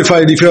most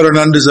qualified if you're an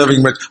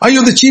undeserving wretch. Are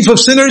you the chief of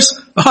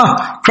sinners?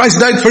 Christ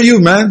died for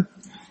you, man.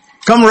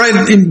 Come right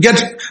and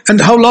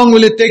and how long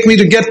will it take me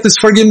to get this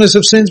forgiveness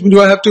of sins? Do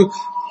I have to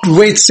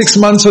wait 6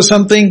 months or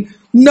something?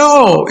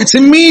 No, it's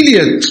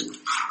immediate.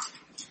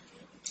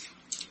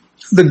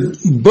 The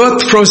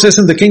birth process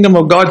in the kingdom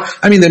of God,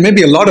 there may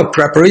be a lot of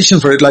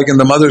preparation for it, like in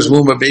the mother's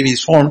womb a baby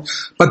is formed,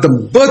 but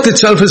the birth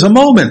itself is a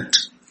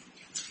moment.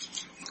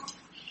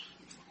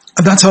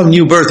 And that's how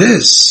new birth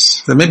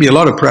is. There may be a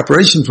lot of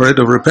preparation for it,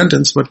 of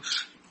repentance, but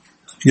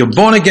you're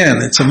born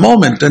again. It's a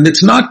moment, and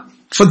it's not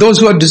for those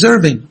who are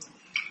deserving.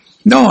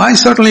 No, I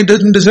certainly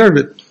didn't deserve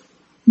it.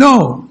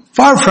 No,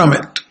 far from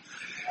it.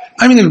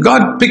 If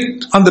God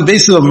picked on the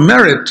basis of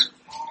merit,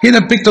 He'd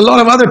have picked a lot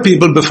of other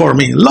people before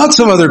me. Lots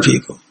of other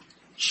people.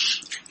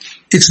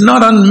 It's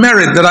not on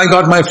merit that I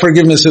got my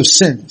forgiveness of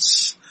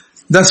sins.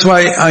 That's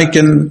why I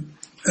can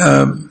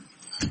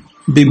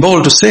be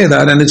bold to say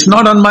that. And it's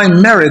not on my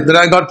merit that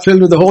I got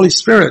filled with the Holy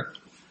Spirit.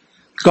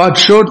 God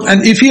showed,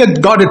 and if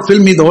God had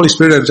filled me with the Holy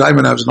Spirit at a time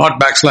when I was not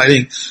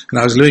backsliding and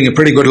I was living a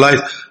pretty good life,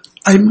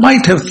 I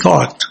might have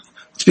thought,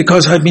 it's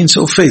because I've been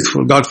so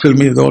faithful. God filled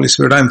me with the Holy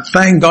Spirit.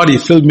 Thank God He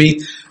filled me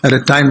at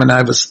a time when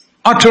I was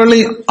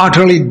utterly,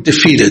 utterly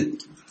defeated.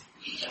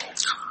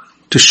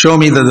 To show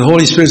me that the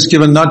Holy Spirit is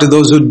given not to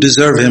those who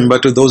deserve Him,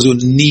 but to those who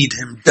need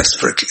Him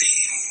desperately.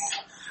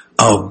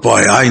 Oh boy,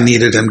 I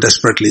needed Him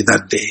desperately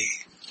that day.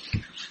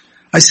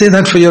 I say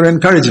that for your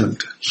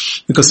encouragement.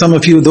 Because some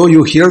of you, though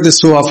you hear this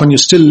so often, you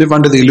still live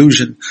under the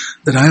illusion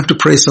that I have to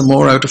pray some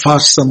more, I have to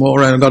fast some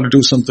more, I've got to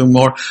do something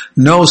more.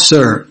 No,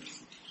 sir.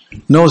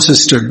 No,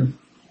 sister.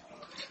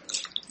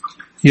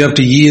 You have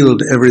to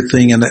yield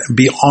everything and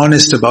be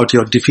honest about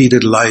your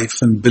defeated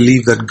life and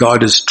believe that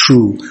God is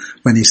true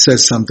when He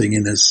says something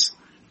in His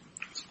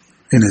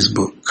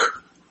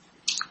book.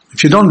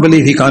 If you don't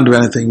believe He can't do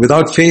anything,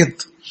 without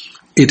faith,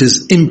 it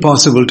is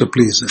impossible to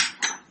please Him.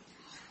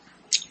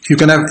 You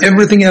can have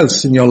everything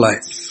else in your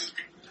life,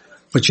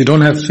 but you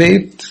don't have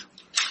faith,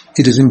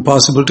 it is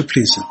impossible to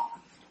please Him.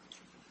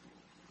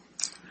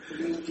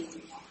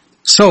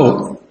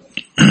 So,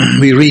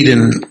 we read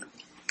in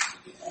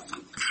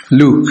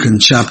Luke in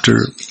chapter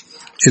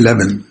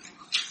 11,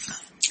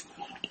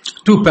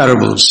 2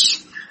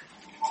 parables.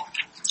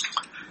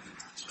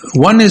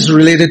 One is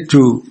related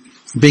to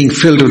being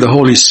filled with the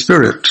Holy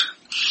Spirit,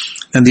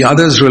 and the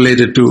other is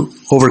related to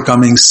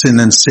overcoming sin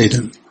and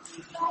Satan.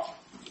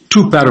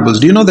 2 parables.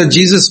 Do you know that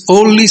Jesus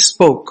only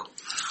spoke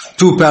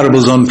 2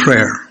 parables on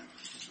prayer?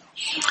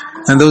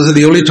 And those are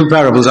the only 2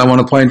 parables I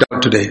want to point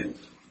out today.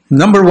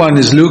 Number 1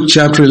 is Luke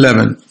chapter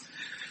 11.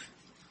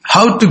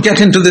 How to get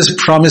into this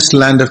promised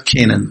land of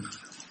Canaan.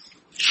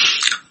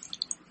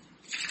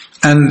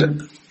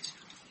 And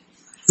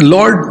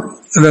Lord,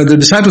 the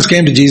disciples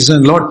came to Jesus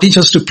and, Lord, teach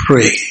us to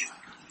pray.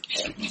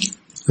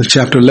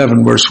 Chapter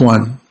 11 verse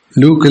 1.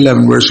 Luke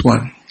 11 verse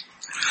 1.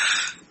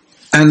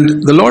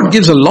 And the Lord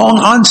gives a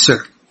long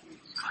answer.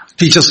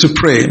 Teach us to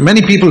pray.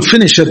 Many people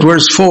finish at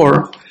verse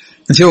 4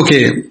 and say,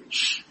 okay,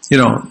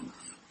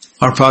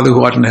 our Father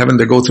who art in heaven,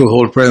 they go through the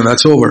whole prayer and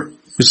that's over.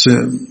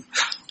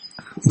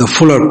 The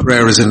fuller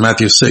prayer is in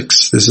Matthew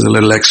 6. This is a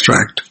little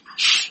extract.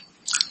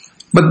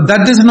 But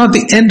that is not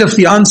the end of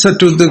the answer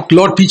to the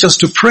Lord teach us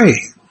to pray.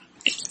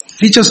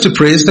 Teach us to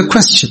pray is the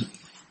question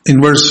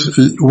in verse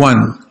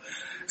 1.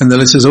 And then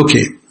it says,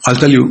 okay, I'll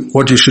tell you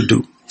what you should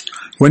do.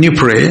 When you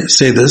pray,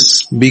 say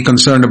this, be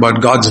concerned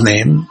about God's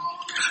name,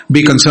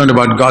 be concerned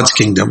about God's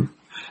kingdom,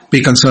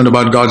 be concerned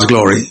about God's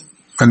glory,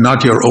 and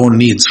not your own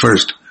needs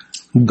first.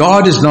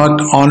 God is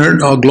not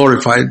honored or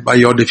glorified by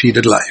your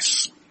defeated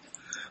life.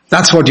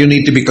 That's what you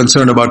need to be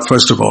concerned about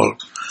first of all.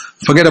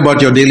 Forget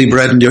about your daily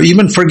bread and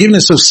even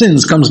forgiveness of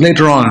sins comes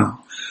later on.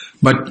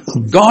 But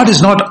God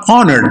is not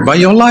honored by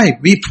your life.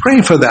 We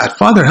pray for that.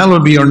 Father,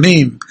 hallowed be your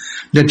name.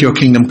 Let your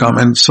kingdom come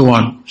and so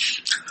on.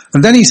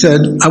 And then he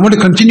said, I want to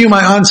continue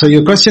my answer.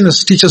 Your question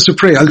is teach us to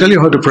pray. I'll tell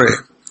you how to pray.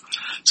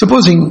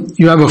 Supposing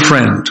you have a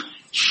friend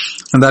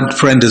and that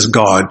friend is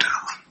God.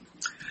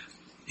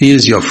 He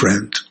is your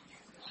friend.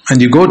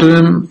 And you go to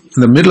him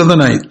in the middle of the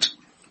night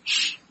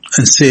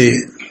and say,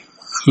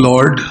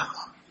 Lord,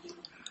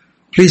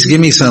 please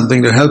give me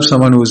something to help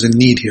someone who is in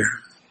need here.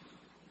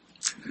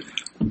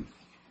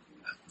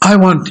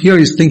 Here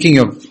he's thinking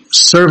of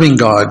serving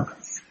God.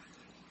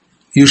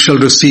 You shall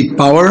receive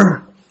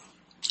power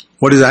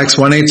What does Acts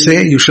 1:8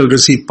 say? You shall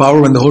receive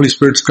power when the Holy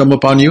Spirit's come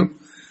upon you,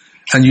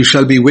 and you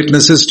shall be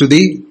witnesses to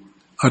the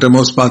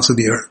uttermost parts of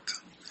the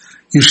earth.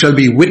 You shall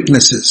be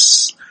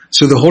witnesses.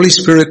 So the Holy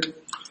Spirit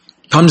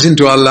comes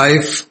into our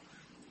life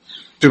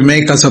to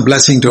make us a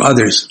blessing to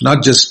others,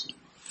 not just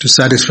to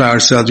satisfy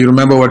ourselves. You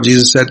remember what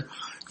Jesus said?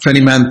 If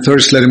any man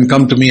thirst, let him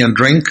come to me and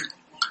drink,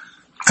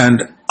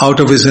 and out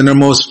of his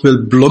innermost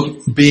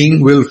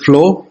being will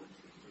flow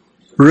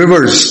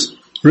rivers.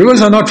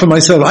 Rivers are not for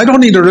myself. I don't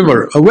need a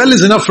river. A well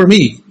is enough for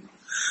me.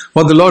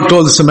 What the Lord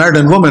told the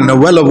Samaritan woman, a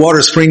well of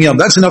water springing up,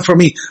 that's enough for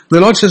me. The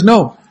Lord says,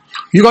 no.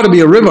 You got to be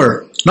a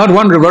river. Not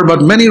one river,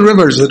 but many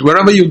rivers, that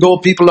wherever you go,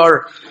 people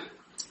are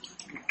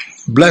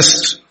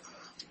blessed.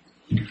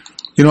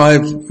 You know,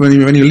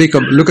 when you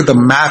look at the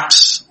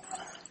maps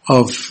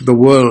of the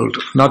world,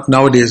 not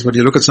nowadays, but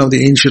you look at some of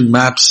the ancient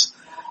maps,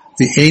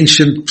 the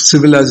ancient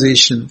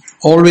civilization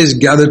always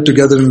gathered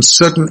together in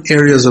certain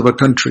areas of a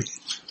country.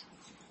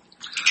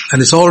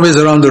 And it's always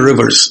around the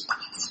rivers.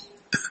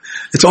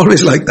 It's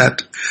always like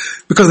that.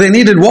 Because they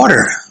needed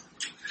water.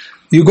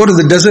 You go to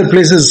the desert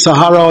places,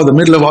 Sahara or the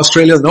middle of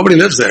Australia, nobody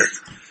lives there.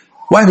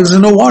 Why? Because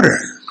there's no water.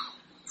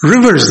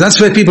 Rivers, that's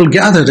where people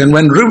gathered. And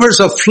when rivers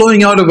are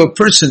flowing out of a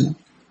person,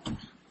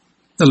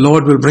 the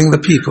Lord will bring the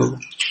people,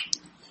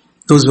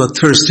 those who are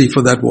thirsty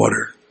for that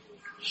water.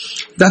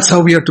 That's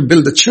how we are to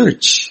build the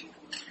church.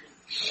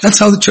 That's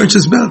how the church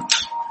is built.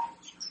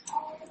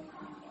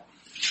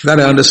 That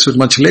I understood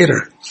much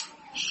later.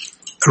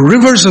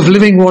 Rivers of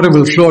living water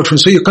will flow out from.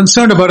 So you're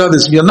concerned about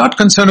others. If you're not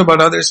concerned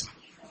about others,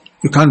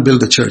 you can't build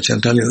the church, I'll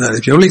tell you that.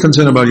 If you're only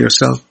concerned about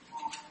yourself,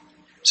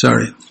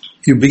 sorry.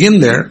 You begin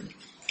there,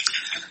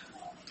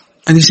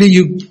 and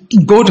you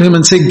go to him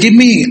and say, give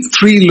me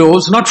 3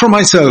 loaves, not for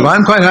myself,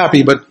 I'm quite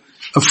happy, but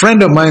a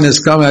friend of mine has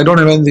come, I don't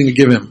have anything to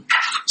give him.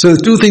 So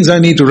there's 2 things I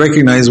need to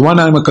recognize. One,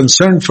 I'm a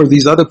concern for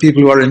these other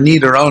people who are in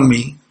need around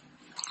me,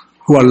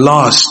 who are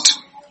lost,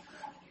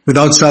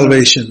 without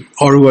salvation,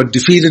 or who are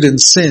defeated in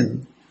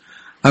sin.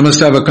 I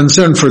must have a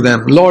concern for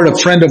them. Lord, a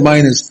friend of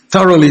mine is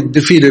thoroughly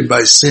defeated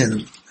by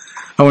sin.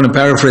 I want to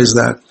paraphrase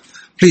that.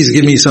 Please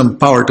give me some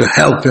power to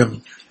help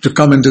him to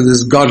come into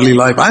this godly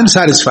life. I'm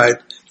satisfied.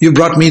 You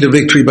brought me to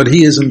victory, but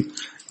he hasn't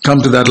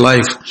come to that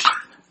life.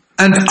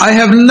 And I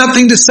have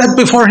nothing to set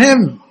before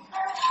him.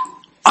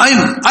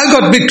 I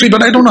got victory,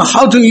 but I don't know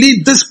how to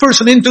lead this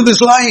person into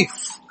this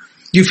life.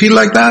 You feel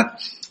like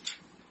that?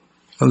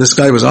 Well, this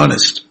guy was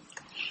honest.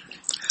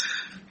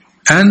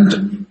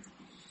 And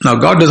now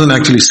God doesn't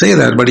actually say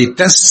that, but he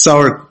tests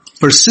our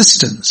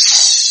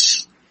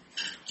persistence.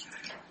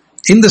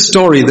 In the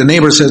story, the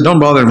neighbor says, don't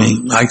bother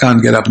me. I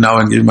can't get up now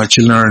and give my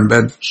children in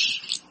bed.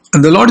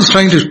 And the Lord is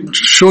trying to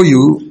show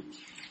you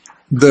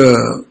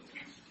the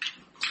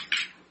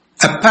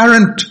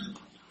apparent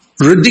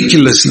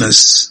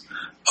ridiculousness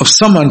of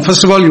someone.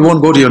 First of all, you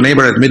won't go to your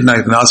neighbor at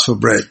midnight and ask for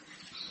bread.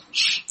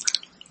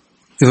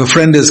 If a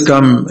friend has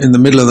come in the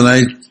middle of the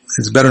night,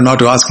 it's better not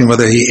to ask him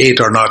whether he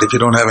ate or not if you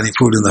don't have any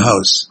food in the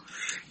house.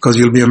 Because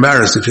you'll be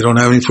embarrassed if you don't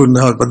have any food in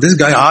the house. But this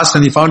guy asked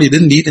and he found he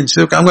didn't eat and he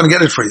said, okay, I'm going to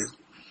get it for you.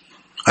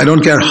 I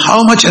don't care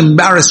how much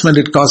embarrassment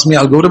it costs me,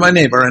 I'll go to my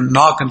neighbor and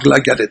knock until I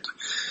get it.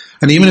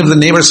 And even if the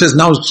neighbor says,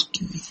 now,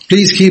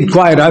 please keep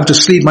quiet, I have to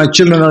sleep, my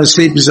children are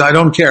asleep, he says, I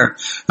don't care.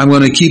 I'm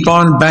going to keep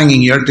on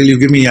banging here till you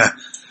give me a...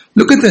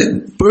 Look at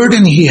the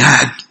burden he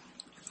had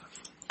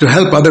to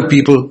help other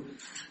people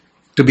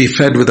to be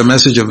fed with a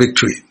message of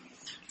victory.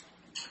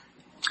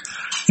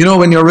 You know,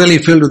 when you're really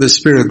filled with the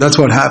Spirit, that's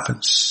what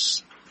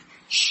happens.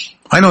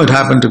 I know it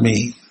happened to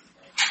me.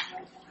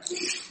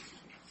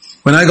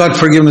 When I got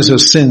forgiveness of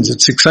sins,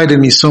 it's excited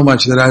me so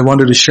much that I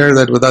wanted to share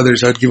that with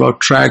others. I'd give out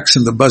tracts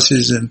in the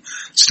buses and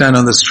stand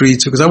on the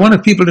streets because I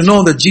wanted people to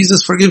know that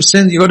Jesus forgives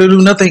sins. You got to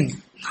do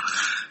nothing.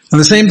 And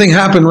the same thing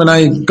happened when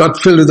I got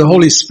filled with the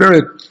Holy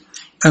Spirit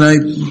and I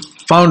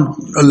found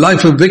a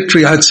life of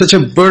victory. I had such a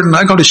burden.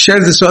 I got to share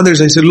this with others.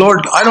 I said,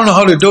 Lord, I don't know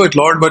how to do it,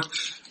 Lord, but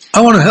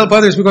I want to help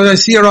others because I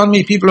see around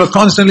me people are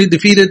constantly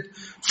defeated,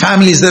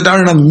 families that are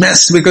in a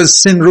mess because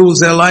sin rules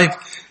their life.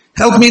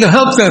 Help me to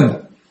help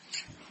them.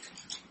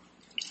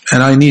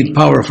 And I need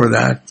power for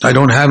that. I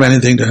don't have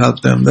anything to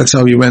help them. That's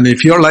how you went.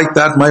 If you're like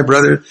that, my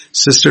brother,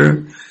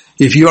 sister,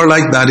 if you're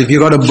like that, if you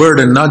got a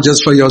burden, not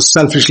just for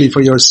selfishly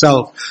for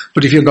yourself,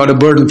 but if you got a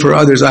burden for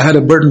others, I had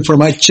a burden for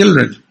my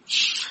children.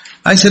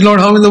 I said, Lord,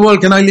 how in the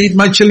world can I lead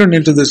my children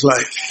into this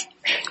life?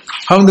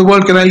 How in the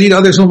world can I lead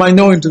others whom I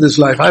know into this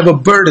life? I have a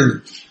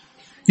burden.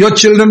 Your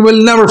children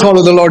will never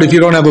follow the Lord if you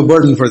don't have a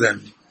burden for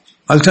them.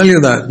 I'll tell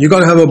you that. You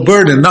got to have a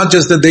burden, not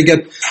just that they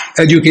get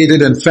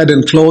educated and fed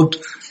and clothed,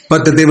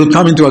 but that they will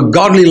come into a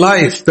godly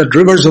life, that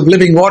rivers of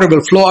living water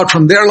will flow out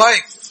from their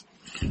life.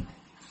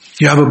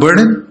 You have a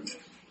burden?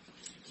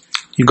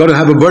 You got to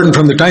have a burden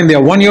from the time they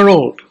are 1 year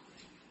old.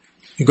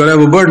 You got to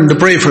have a burden to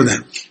pray for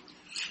them.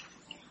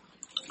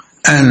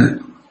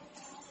 And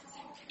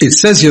it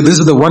says here, this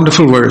is the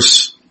wonderful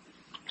verse,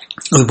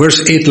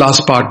 verse 8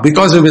 last part.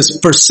 Because of his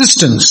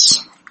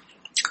persistence,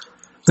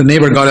 the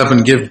neighbor got up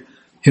and gave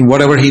him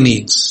whatever he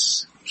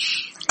needs.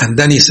 And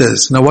then he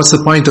says, now what's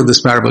the point of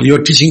this parable? You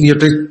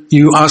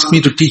asked me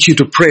to teach you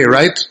to pray,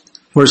 right?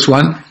 Verse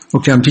 1.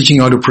 Okay, I'm teaching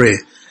you how to pray.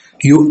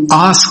 You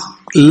ask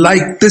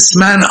like this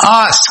man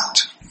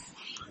asked,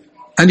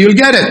 and you'll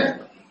get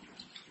it.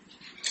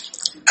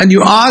 And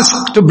you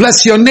ask to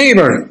bless your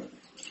neighbor,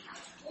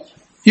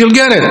 you'll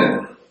get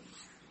it.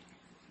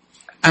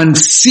 And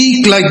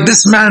seek like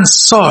this man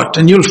sought,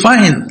 and you'll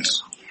find.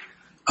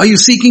 Are you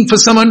seeking for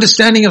some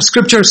understanding of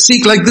scripture?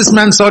 Seek like this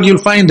man sought, you'll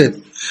find it.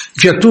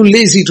 If you're too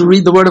lazy to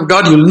read the word of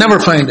God, you'll never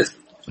find it.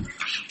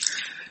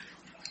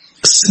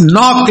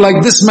 Knock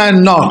like this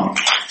man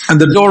knocked, and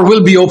the door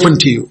will be open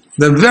to you.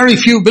 There are very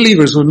few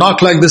believers who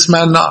knock like this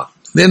man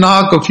knocked. They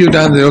knock a few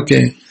times, they say,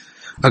 okay,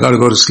 I gotta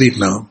go to sleep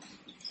now.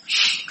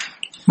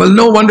 Well,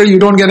 no wonder you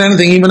don't get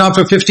anything even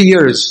after 50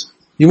 years.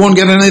 You won't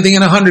get anything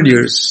in 100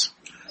 years.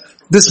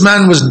 This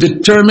man was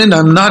determined,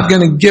 I'm not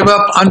going to give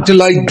up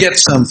until I get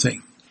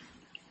something.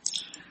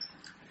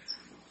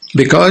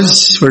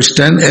 Because, verse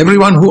 10,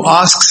 everyone who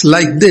asks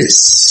like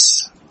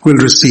this will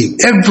receive.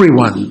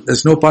 Everyone.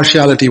 There's no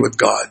partiality with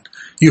God.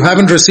 You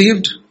haven't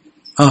received?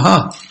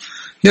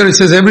 Here it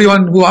says,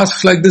 everyone who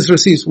asks like this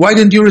receives. Why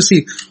didn't you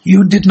receive?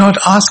 You did not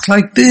ask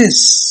like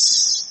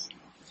this.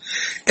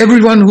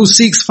 Everyone who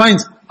seeks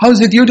finds. How is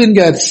it you didn't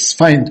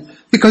find?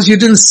 Because you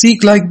didn't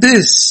seek like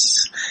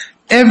this.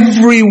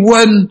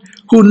 Everyone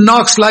who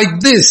knocks like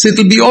this,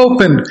 it'll be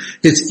opened.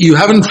 You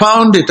haven't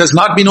found, it has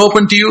not been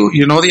opened to you,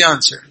 you know the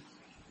answer.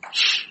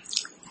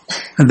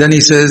 And then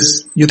he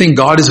says, you think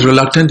God is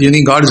reluctant? You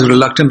think God is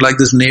reluctant like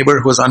this neighbor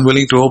who was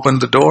unwilling to open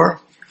the door?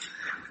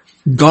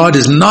 God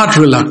is not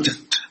reluctant.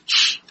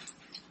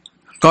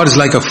 God is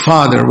like a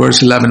father,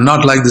 verse 11,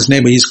 not like this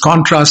neighbor. He's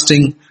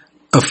contrasting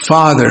a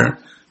father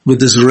with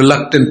this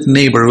reluctant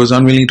neighbor who is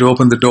unwilling to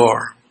open the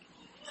door.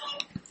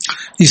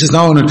 He says,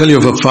 now I want to tell you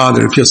of a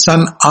father. If your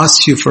son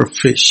asks you for a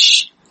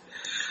fish,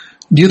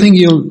 do you think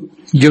you'll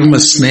give him a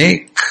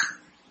snake?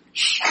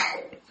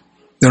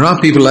 There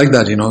are people like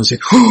that, say,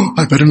 oh,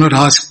 I better not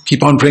ask,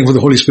 keep on praying for the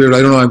Holy Spirit.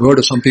 I don't know, I've heard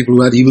of some people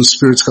who had evil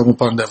spirits come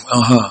upon them.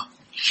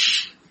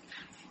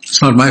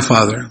 It's not my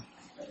father.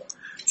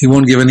 He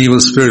won't give an evil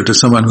spirit to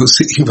someone who's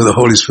seeking for the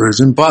Holy Spirit. It's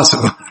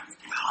impossible.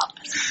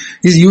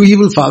 You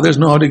evil fathers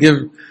know how to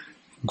give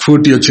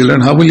food to your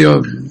children. How will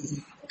your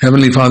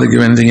Heavenly Father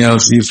give anything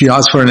else? If you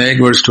ask for an egg,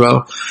 verse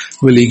 12,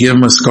 will He give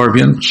him a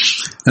scorpion?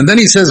 And then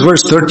He says,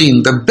 verse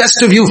 13, the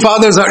best of you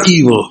fathers are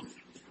evil.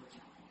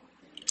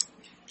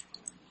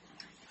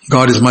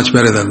 God is much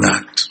better than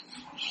that.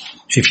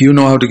 If you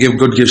know how to give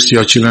good gifts to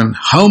your children,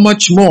 how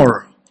much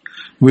more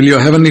will your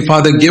Heavenly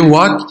Father give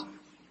what?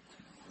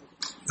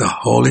 The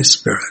Holy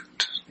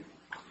Spirit.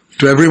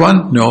 To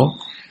everyone? No.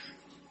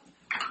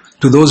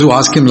 To those who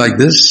ask Him like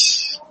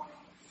this?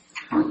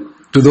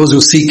 To those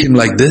who seek Him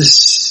like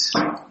this?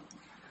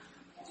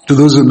 To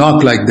those who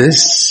knock like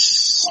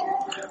this?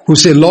 Who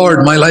say, Lord,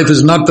 my life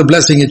is not the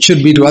blessing it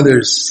should be to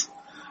others.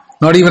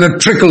 Not even a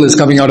trickle is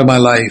coming out of my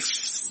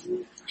life.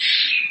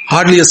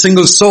 Hardly a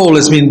single soul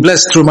has been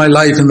blessed through my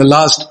life in the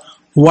last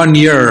 1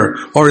 year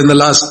or in the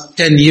last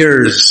 10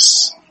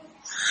 years.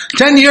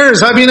 10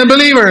 years I've been a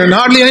believer and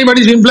hardly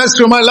anybody's been blessed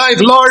through my life.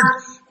 Lord,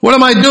 what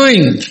am I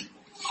doing?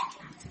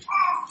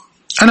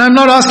 And I'm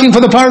not asking for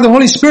the power of the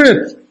Holy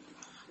Spirit.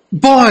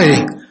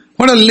 Boy,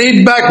 what a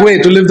laid back way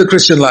to live the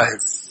Christian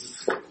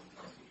life.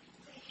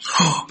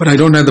 Oh, but I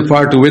don't have the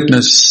power to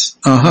witness.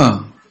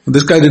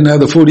 This guy didn't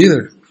have the food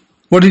either.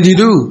 What did he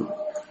do?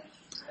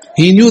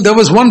 He knew there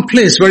was one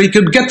place where he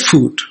could get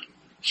food.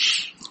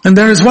 And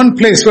there is one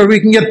place where we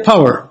can get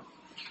power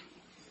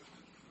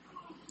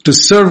to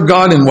serve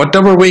God in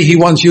whatever way He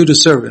wants you to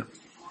serve Him.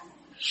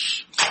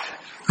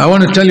 I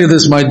want to tell you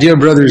this, my dear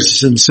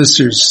brothers and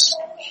sisters.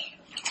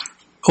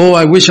 Oh,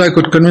 I wish I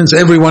could convince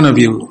every one of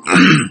you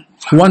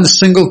one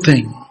single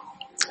thing,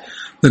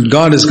 that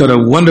God has got a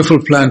wonderful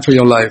plan for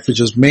your life which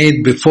was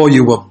made before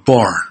you were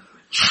born.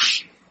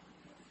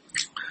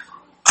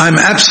 I'm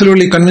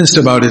absolutely convinced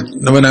about it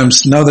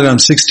now that I'm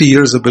 60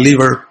 years a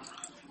believer,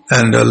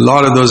 and a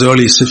lot of those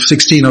early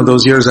 16 of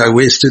those years I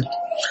wasted.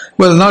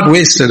 Well, not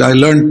wasted, I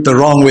learned the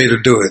wrong way to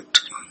do it.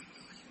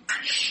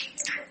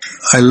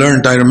 I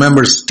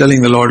remember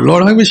telling the Lord,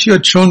 I wish you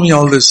had shown me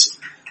all this,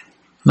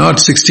 not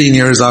 16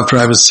 years after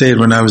I was saved,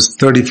 when I was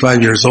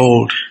 35 years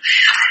old.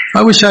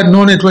 I wish I'd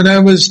known it when I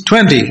was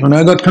 20, when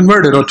I got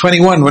converted, or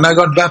 21, when I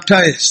got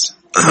baptized.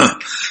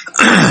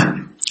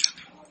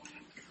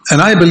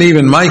 And I believe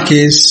in my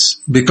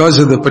case, because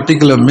of the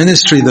particular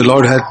ministry the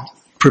Lord had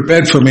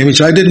prepared for me,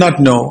 which I did not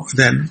know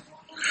then,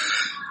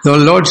 the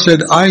Lord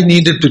said, I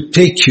needed to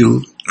take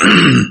you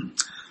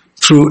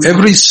through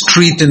every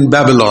street in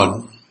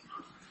Babylon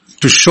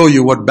to show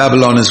you what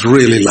Babylon is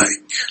really like.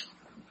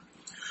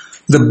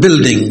 The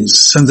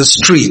buildings and the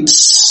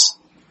streets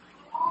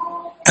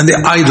and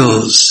the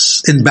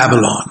idols in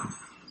Babylon.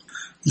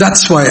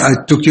 That's why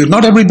I took you.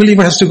 Not every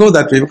believer has to go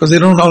that way because they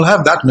don't all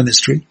have that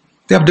ministry.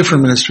 They have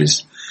different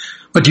ministries.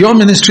 But your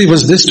ministry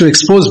was this, to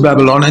expose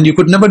Babylon, and you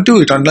could never do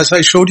it unless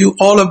I showed you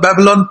all of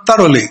Babylon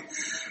thoroughly.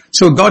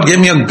 So God gave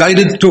me a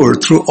guided tour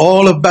through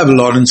all of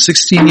Babylon in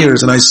 16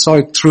 years, and I saw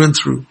it through and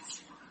through.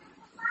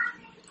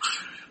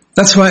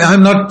 That's why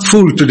I'm not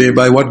fooled today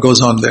by what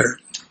goes on there.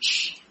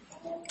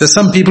 There's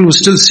some people who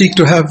still seek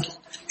to have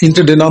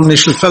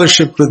interdenominational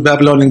fellowship with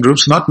Babylonian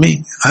groups, not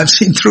me. I've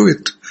seen through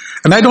it.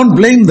 And I don't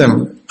blame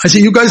them. I say,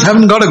 you guys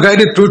haven't got a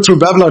guided truth through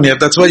Babylon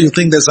yet. That's why you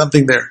think there's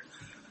something there.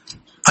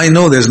 I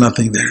know there's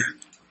nothing there.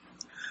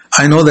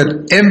 I know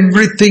that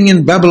everything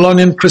in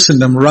Babylonian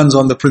Christendom runs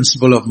on the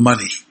principle of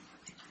money.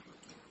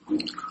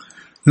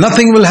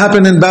 Nothing will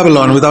happen in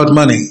Babylon without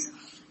money.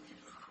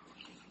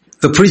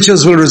 The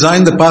preachers will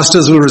resign, the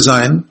pastors will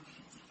resign,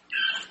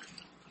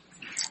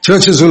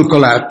 churches will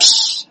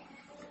collapse,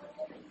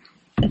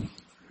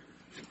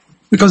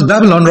 because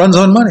Babylon runs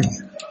on money.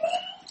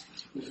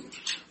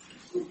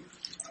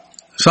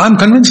 So I'm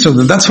convinced of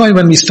that. That's why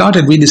when we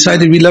started, we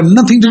decided we'll have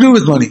nothing to do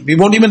with money. We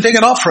won't even take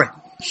an offering.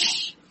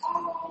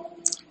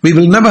 We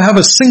will never have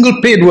a single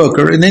paid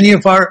worker in any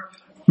of our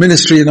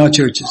ministry in our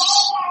churches.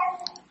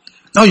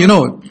 Now, you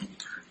know,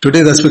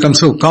 today that's become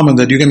so common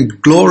that you can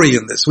glory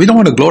in this. We don't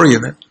want to glory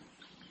in it.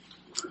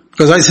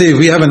 Because I say,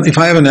 if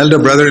I have an elder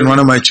brother in one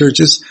of my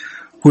churches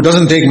who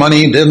doesn't take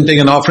money, doesn't take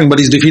an offering, but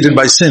he's defeated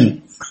by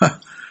sin,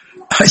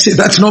 I say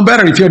that's no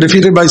better. If you're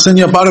defeated by sin,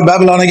 you're part of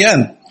Babylon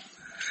again.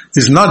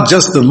 It's not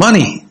just the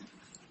money.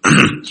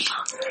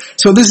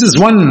 So this is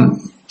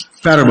one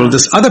parable.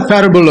 This other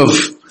parable of,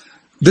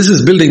 this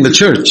is building the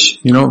church,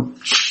 you know,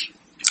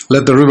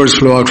 let the rivers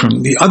flow out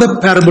from. The other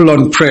parable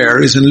on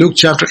prayer is in Luke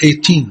chapter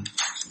 18.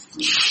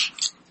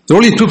 There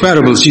are only two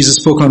parables Jesus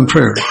spoke on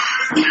prayer.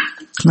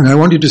 And I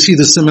want you to see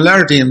the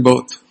similarity in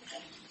both.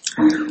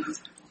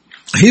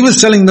 He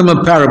was telling them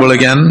a parable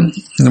again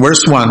in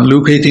verse 1,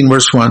 Luke 18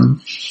 verse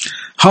 1,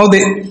 how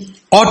they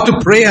ought to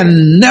pray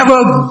and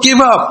never give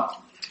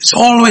up. It's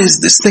always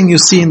this thing you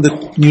see in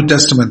the New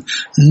Testament.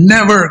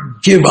 Never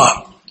give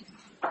up.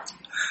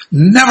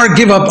 Never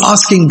give up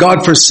asking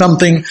God for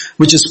something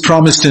which is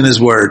promised in His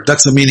Word.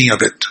 That's the meaning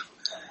of it.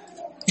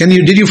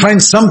 Did you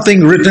find something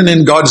written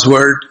in God's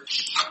Word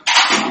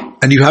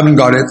and you haven't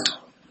got it?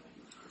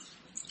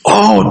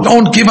 Oh,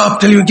 don't give up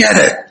till you get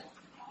it.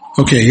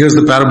 Okay, here's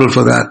the parable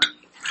for that.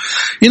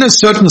 In a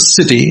certain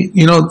city,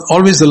 you know,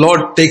 always the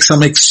Lord takes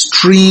some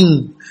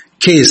extreme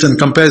case and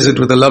compares it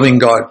with a loving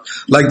God,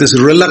 like this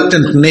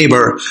reluctant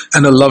neighbor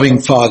and a loving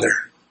father.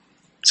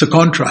 It's a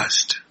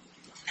contrast.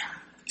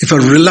 If a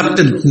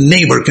reluctant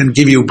neighbor can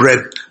give you bread,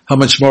 how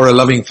much more a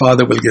loving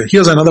father will give.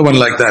 Here's another one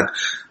like that.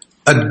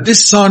 A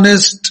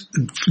dishonest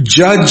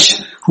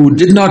judge who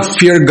did not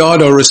fear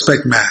God or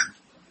respect man.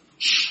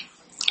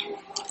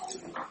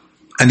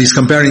 And he's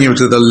comparing you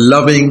to the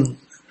loving,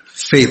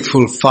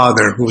 faithful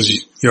Father who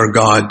is your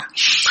God.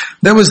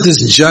 There was this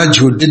judge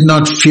who did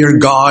not fear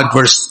God,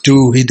 verse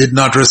 2. He did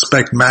not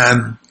respect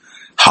man.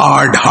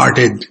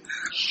 Hard-hearted.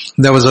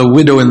 There was a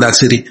widow in that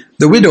city.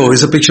 The widow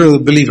is a picture of the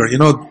believer. You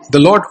know, the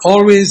Lord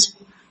always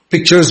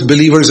pictures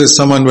believers as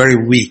someone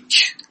very weak.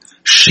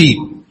 Sheep.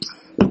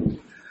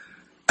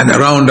 And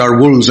around are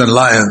wolves and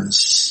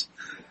lions.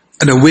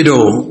 And a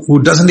widow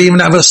who doesn't even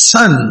have a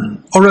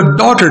son or a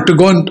daughter to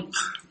go and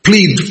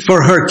plead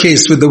for her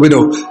case with the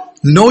widow.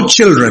 No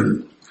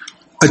children.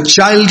 A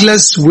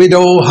childless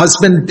widow,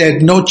 husband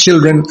dead, no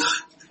children.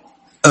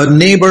 A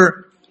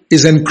neighbor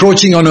is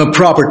encroaching on her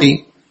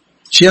property.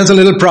 She has a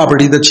little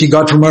property that she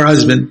got from her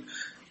husband,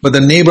 but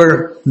the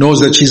neighbor knows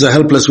that she's a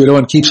helpless widow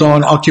and keeps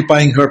on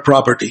occupying her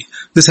property.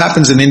 This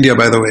happens in India,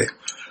 by the way.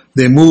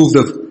 They move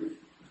the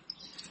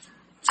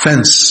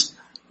fence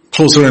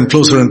closer and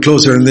closer and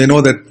closer, and they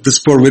know that this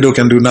poor widow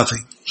can do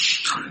nothing.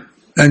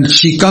 And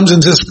she comes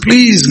and says,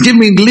 please give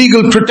me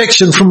legal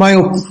protection from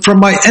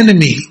my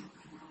enemy.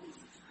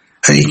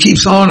 And he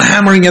keeps on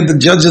hammering at the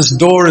judge's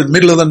door in the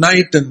middle of the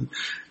night and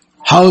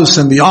house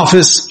and the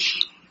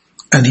office.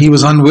 And he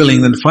was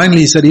unwilling. Then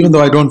finally he said, even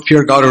though I don't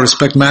fear God or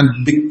respect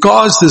man,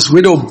 because this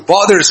widow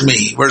bothers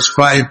me, verse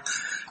 5,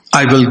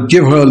 I will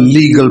give her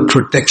legal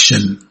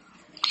protection.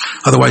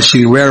 Otherwise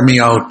she'll wear me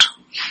out.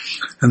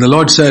 And the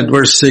Lord said,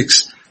 verse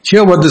 6,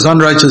 hear what this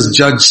unrighteous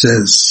judge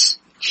says.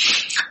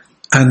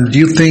 And do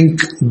you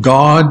think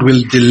God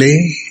will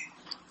delay?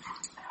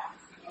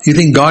 You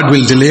think God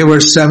will delay,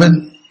 verse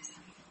 7,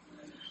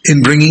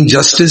 in bringing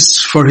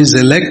justice for His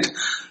elect?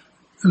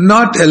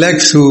 Not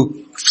elects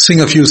who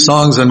sing a few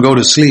songs and go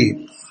to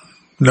sleep.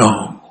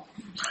 No.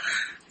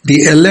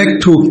 The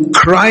elect who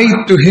cry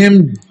to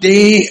Him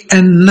day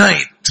and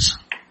night.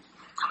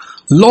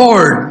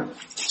 Lord,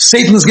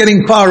 Satan's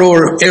getting power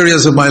over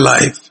areas of my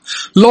life.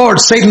 Lord,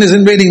 Satan is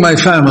invading my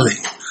family.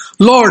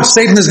 Lord,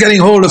 Satan is getting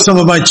hold of some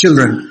of my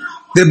children.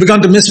 They've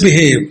begun to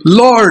misbehave.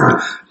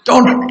 Lord,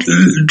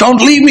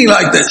 don't leave me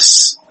like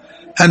this.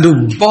 And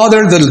to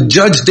bother the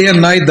judge day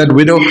and night, that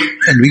widow,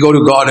 and we go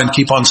to God and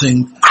keep on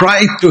saying,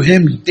 cry to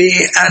Him day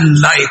and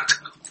night.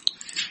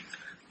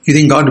 You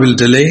think God will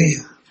delay?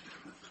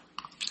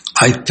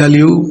 I tell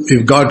you,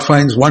 if God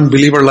finds one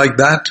believer like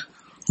that,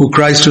 who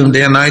cries to Him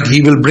day and night,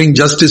 He will bring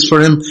justice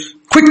for him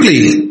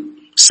quickly,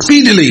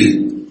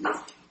 speedily.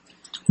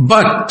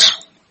 But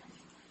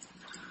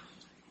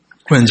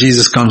when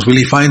Jesus comes, will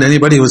He find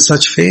anybody with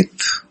such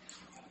faith?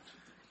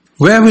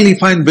 Where will He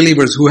find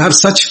believers who have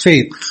such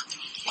faith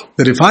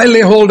that if I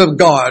lay hold of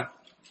God,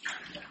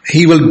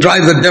 He will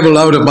drive the devil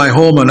out of my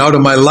home and out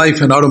of my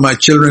life and out of my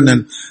children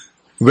and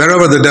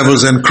wherever the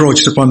devil's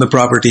encroached upon the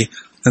property.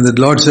 And the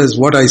Lord says,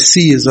 what I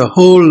see is a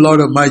whole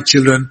lot of my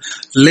children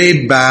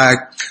laid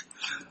back.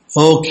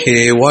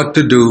 Okay, what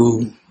to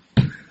do?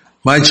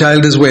 My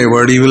child is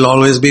wayward. He will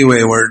always be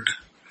wayward.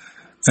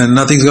 And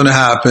nothing's going to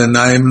happen.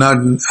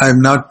 I've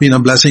not been a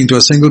blessing to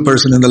a single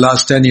person in the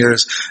last 10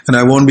 years. And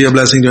I won't be a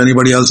blessing to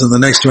anybody else in the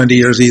next 20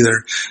 years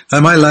either.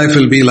 And my life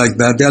will be like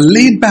that. They are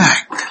laid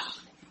back.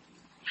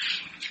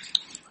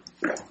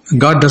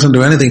 God doesn't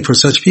do anything for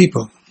such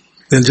people.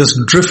 They'll just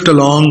drift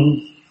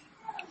along.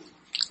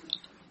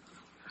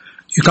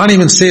 You can't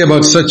even say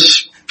about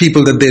such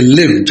people that they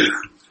lived.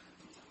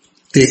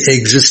 They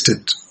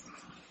existed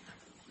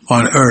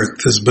on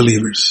earth as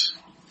believers.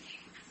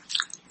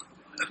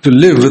 To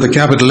live with a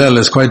capital L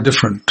is quite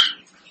different.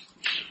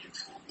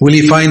 Will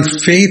he find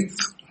faith?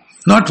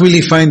 Not will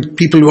he find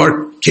people who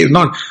are, he's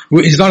not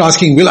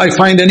asking, will I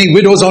find any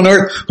widows on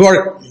earth who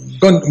are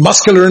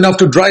muscular enough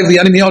to drive the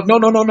enemy out?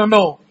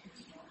 No.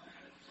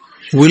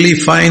 Will he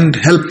find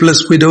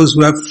helpless widows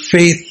who have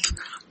faith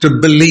to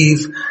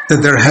believe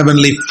that their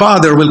heavenly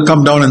Father will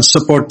come down and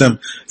support them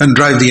and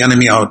drive the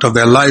enemy out of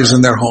their lives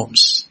and their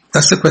homes?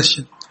 That's the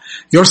question.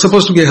 You're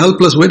supposed to be a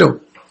helpless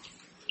widow.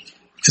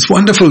 It's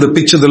wonderful, the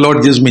picture the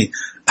Lord gives me.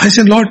 I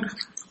said, Lord,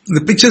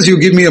 the pictures you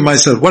give me of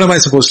myself, what am I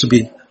supposed to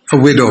be? A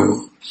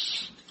widow.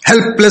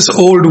 Helpless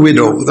old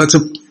widow. That's a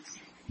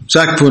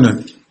Jack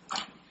Poonen.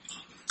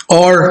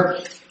 Or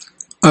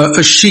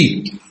a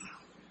sheep.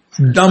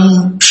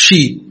 Dumb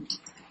sheep.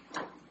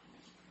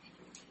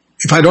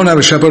 If I don't have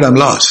a shepherd, I'm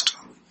lost.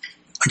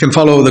 I can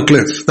follow over the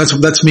cliff.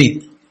 That's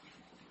me.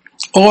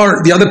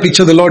 Or the other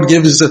picture the Lord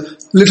gives is a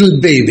little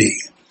baby.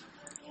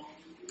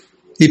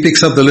 He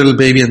picks up the little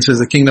baby and says,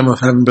 the kingdom of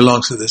heaven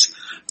belongs to this.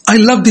 I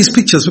love these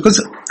pictures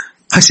because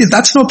I say,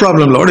 that's no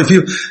problem, Lord.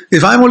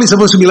 If I'm only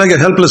supposed to be like a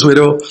helpless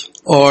widow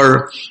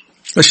or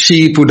a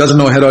sheep who doesn't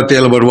know head or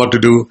tail about what to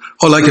do,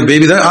 or like a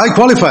baby, I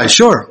qualify,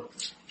 sure.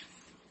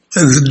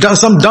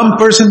 Some dumb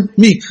person,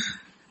 me.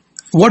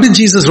 What did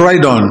Jesus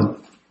ride on?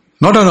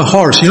 Not on a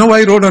horse. You know why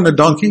he rode on a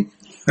donkey?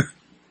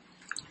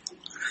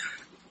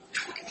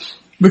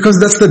 Because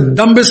that's the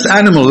dumbest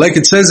animal. Like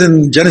it says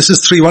in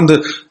Genesis 3:1,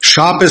 the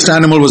sharpest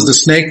animal was the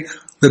snake,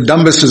 the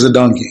dumbest is a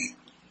donkey.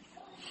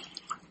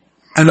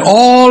 And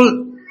all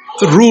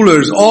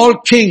rulers, all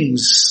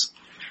kings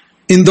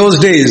in those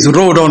days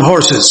rode on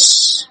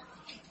horses.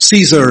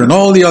 Caesar and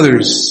all the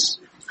others.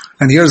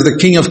 And here's the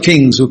King of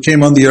Kings who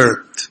came on the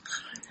earth.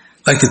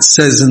 Like it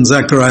says in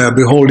Zechariah,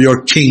 behold,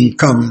 your king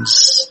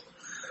comes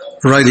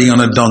riding on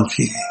a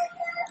donkey.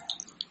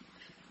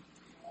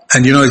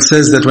 And it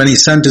says that when he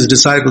sent his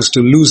disciples to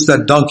loose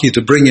that donkey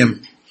to bring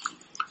him,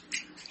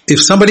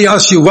 if somebody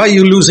asks you, why are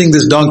you losing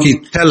this donkey?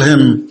 Tell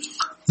him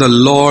the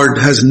Lord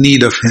has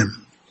need of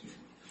him.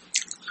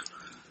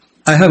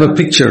 I have a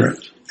picture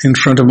in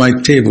front of my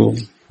table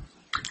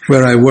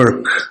where I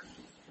work.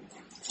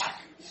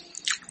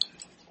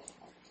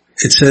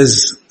 It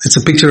says, it's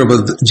a picture of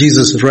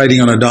Jesus riding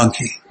on a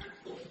donkey.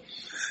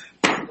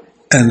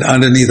 And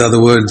underneath are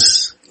the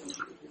words,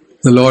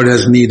 the Lord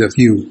has need of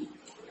you.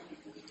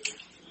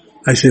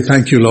 I say,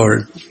 thank you,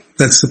 Lord.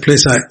 That's the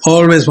place I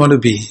always want to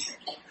be.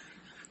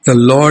 The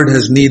Lord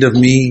has need of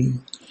me.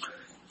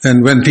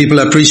 And when people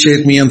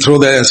appreciate me and throw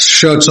their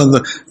shirts on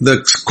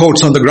the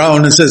coats on the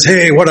ground and says,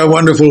 hey, what a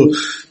wonderful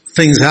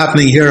things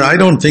happening here, I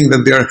don't think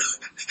that they're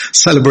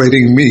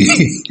celebrating me.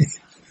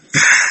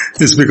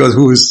 It's because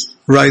who is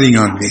riding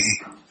on me.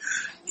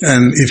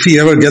 And if he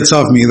ever gets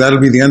off me, that'll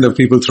be the end of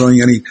people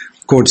throwing any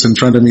coats in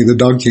front of me. The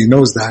donkey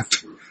knows that.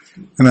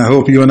 And I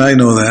hope you and I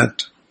know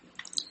that.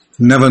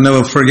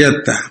 Never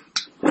forget that.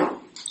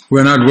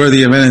 We're not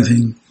worthy of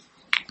anything.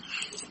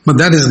 But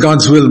that is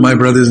God's will, my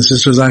brothers and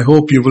sisters. I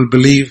hope you will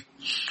believe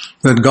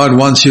that God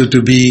wants you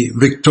to be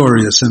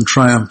victorious and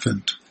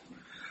triumphant.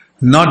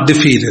 Not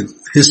defeated.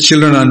 His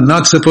children are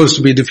not supposed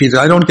to be defeated.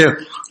 I don't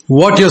care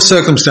what your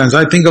circumstance.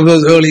 I think of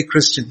those early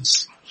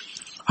Christians.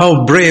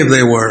 How brave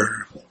they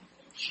were.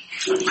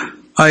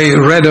 I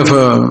read of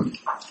a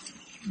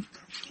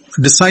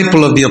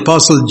disciple of the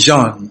Apostle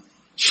John.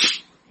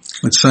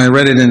 I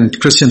read it in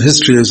Christian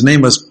history. His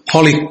name was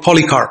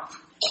Polycarp.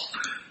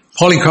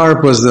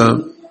 Polycarp was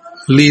the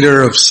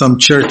leader of some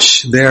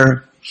church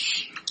there.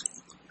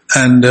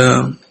 And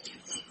the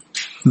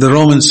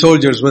Roman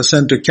soldiers were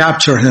sent to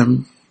capture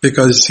him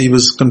because he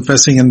was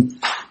confessing, and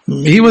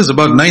he was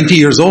about 90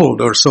 years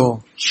old or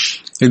so.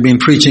 He'd been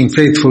preaching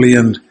faithfully,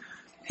 and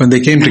when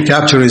they came to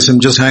capture him, he said,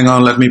 just hang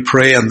on, let me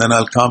pray and then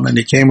I'll come. And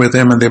he came with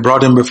him and they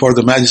brought him before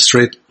the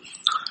magistrate.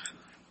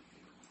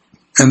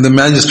 And the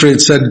magistrate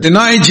said,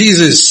 deny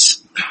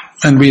Jesus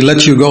and we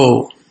let you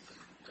go.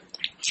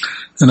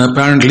 And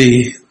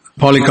apparently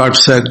Polycarp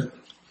said,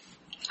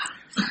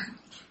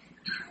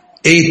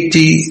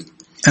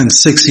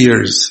 86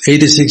 years,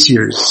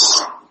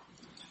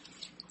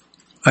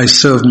 I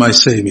served my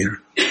Savior.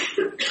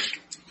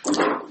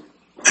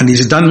 And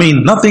he's done me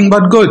nothing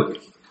but good.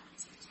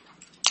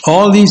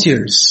 All these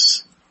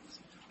years.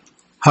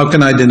 How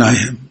can I deny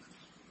him?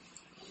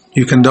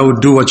 You can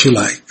do what you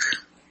like.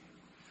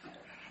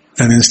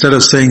 And instead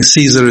of saying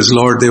Caesar is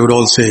Lord, they would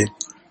all say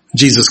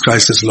Jesus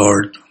Christ is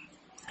Lord.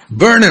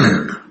 Burn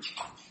him.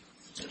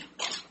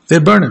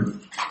 They'd burn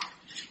him.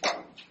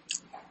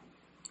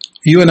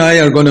 You and I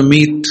are going to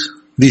meet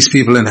these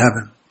people in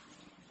heaven.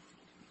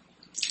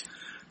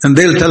 And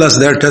they'll tell us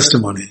their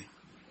testimony.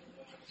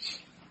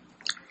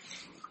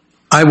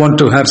 I want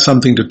to have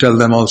something to tell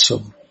them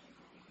also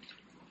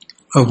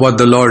of what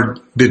the Lord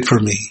did for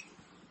me.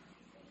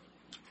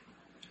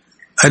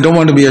 I don't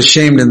want to be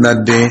ashamed in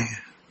that day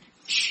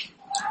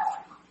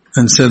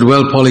and said,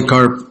 well,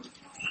 Polycarp,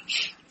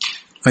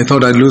 I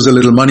thought I'd lose a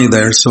little money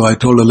there, so I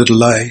told a little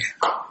lie.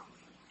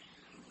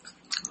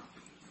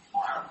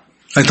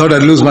 I thought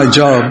I'd lose my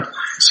job,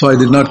 so I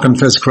did not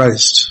confess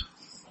Christ.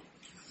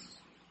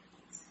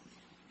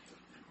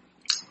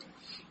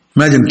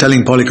 Imagine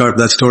telling Polycarp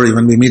that story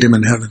when we meet him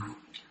in heaven.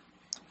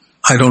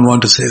 I don't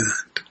want to say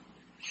that.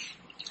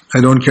 I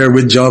don't care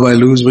which job I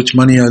lose, which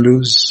money I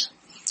lose,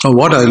 or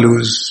what I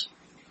lose.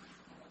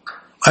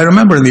 I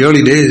remember in the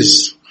early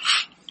days,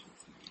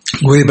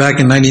 way back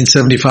in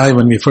 1975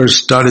 when we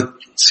first started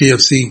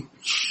CFC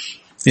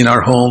in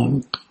our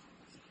home,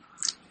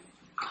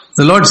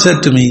 the Lord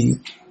said to me,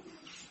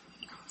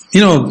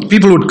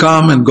 people would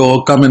come and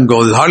go.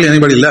 There's hardly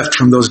anybody left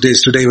from those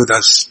days today with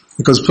us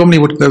because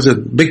there was a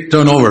big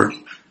turnover.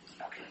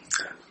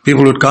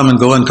 People would come and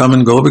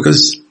go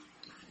because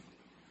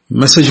the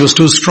message was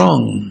too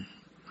strong.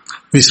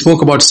 We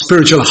spoke about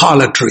spiritual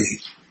harlotry.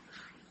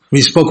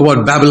 We spoke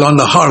about Babylon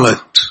the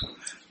harlot.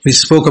 We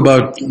spoke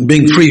about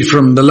being free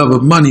from the love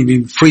of money,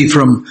 being free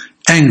from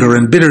anger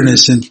and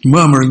bitterness and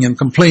murmuring and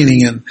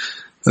complaining and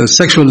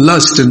sexual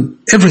lust and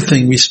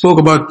everything. We spoke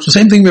about the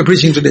same thing we're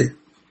preaching today.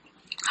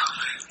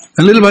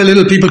 And little by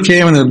little people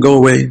came and they'd go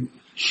away.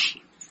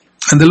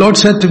 And the Lord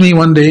said to me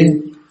one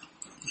day,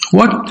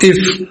 what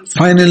if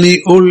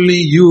finally only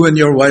you and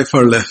your wife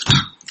are left?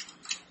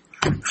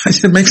 I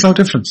said, makes no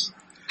difference.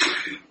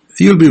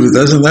 You'll be with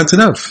us and that's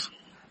enough.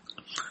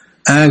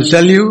 And I'll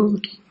tell you,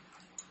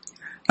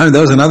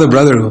 there was another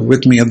brother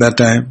with me at that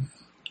time,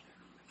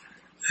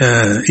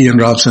 Ian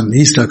Robson.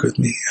 He stuck with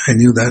me. I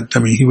knew that.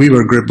 We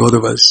were great, both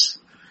of us.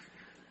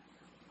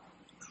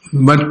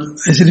 But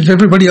I said, if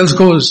everybody else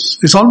goes,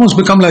 it's almost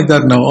become like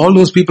that now. All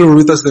those people who were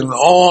with us, they're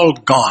all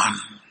gone.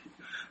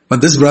 But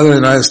this brother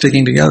and I are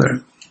sticking together.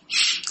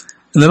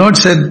 And the Lord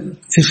said,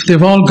 if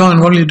they've all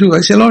gone, what will you do? I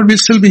said, Lord, we'll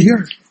still be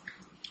here.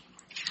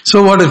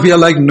 So what if we are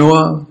like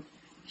Noah?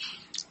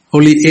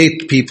 Only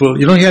 8 people.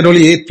 He had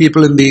only 8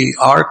 people in the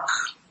ark.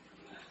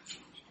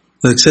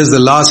 It says the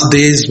last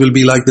days will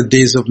be like the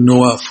days of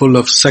Noah, full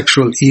of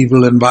sexual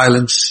evil and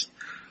violence.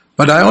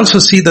 But I also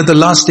see that the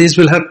last days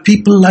will have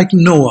people like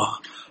Noah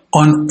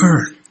on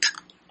earth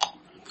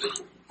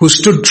who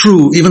stood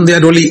true, even they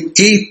had only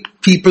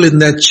 8 people in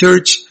that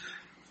church,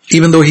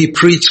 even though he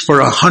preached for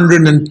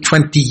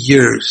 120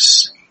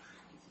 years.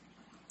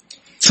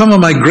 Some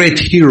of my great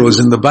heroes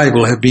in the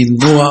Bible have been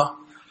Noah,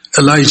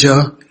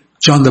 Elijah,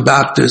 John the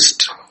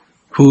Baptist,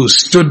 who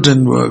stood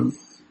it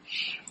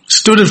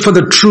for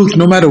the truth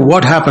no matter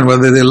what happened,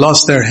 whether they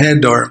lost their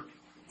head or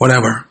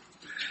whatever.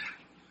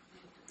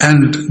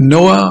 And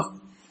Noah,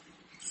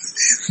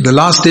 the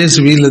last days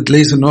reveal the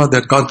days of Noah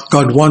that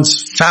God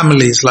wants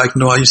families like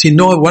Noah. You see,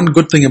 Noah, one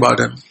good thing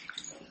about him,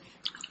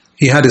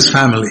 he had his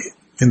family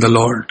in the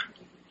Lord.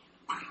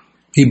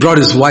 He brought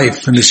his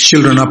wife and his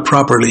children up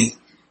properly,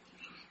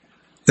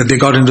 that they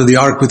got into the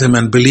ark with him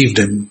and believed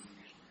him.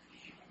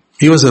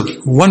 He was a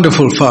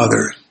wonderful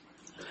father,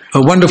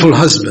 a wonderful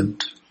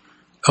husband,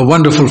 a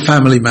wonderful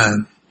family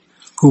man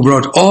who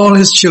brought all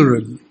his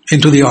children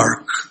into the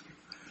ark.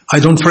 I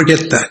don't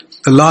forget that.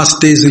 The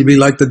last days will be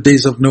like the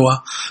days of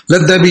Noah.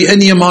 Let there be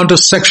any amount of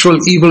sexual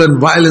evil and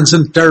violence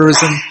and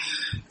terrorism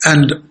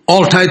and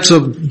all types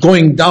of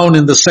going down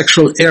in the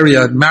sexual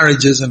area and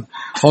marriages and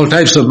all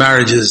types of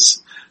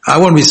marriages. I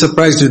won't be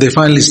surprised if they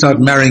finally start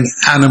marrying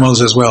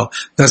animals as well.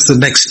 That's the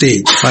next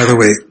stage, by the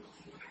way.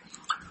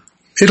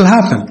 It'll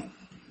happen.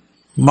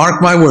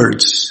 Mark my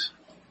words.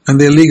 And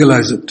they'll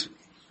legalize it.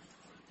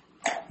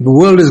 The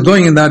world is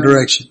going in that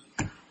direction.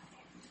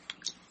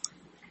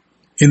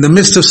 In the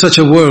midst of such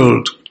a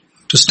world,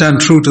 to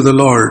stand true to the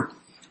Lord,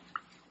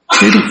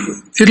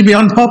 it'll be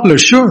unpopular,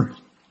 sure.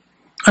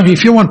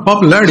 If you want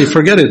popularity,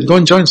 forget it. Go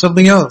and join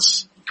something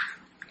else.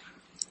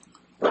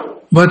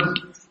 But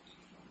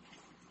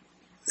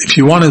if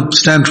you want to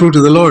stand true to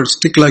the Lord,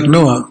 stick like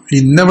Noah.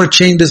 He never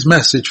changed his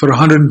message for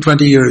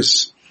 120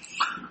 years.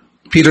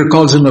 Peter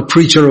calls him a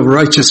preacher of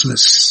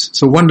righteousness.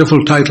 It's a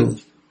wonderful title.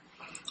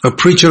 A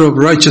preacher of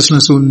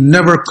righteousness who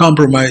never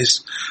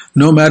compromised,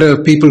 no matter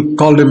if people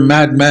called him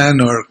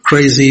madman or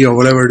crazy or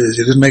whatever it is.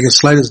 It didn't make the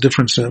slightest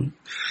difference to him.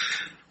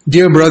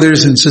 Dear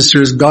brothers and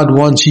sisters, God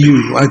wants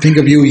you. I think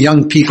of you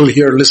young people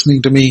here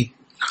listening to me.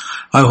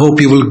 I hope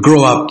you will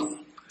grow up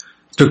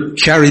to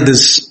carry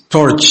this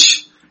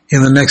torch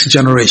in the next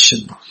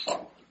generation.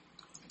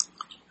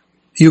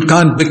 You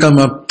can't become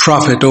a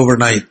prophet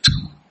overnight,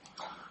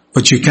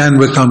 but you can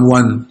become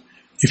one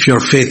if you're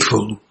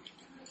faithful.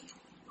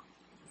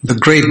 The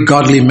great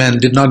godly men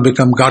did not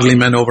become godly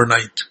men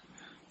overnight.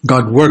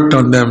 God worked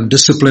on them,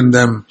 disciplined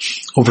them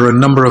over a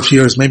number of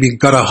years, maybe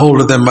got a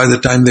hold of them by the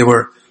time they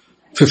were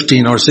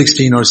 15 or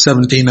 16 or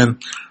 17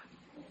 and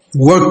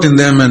worked in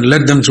them and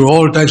led them through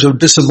all types of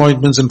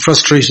disappointments and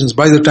frustrations.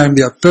 By the time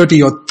they are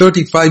 30 or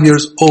 35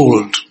 years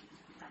old,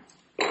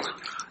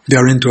 they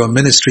are into a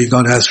ministry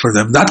God has for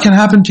them. That can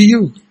happen to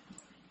you.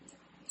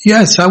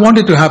 Yes, I want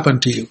it to happen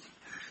to you.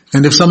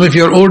 And if some of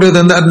you are older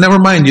than that, never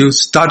mind, you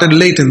started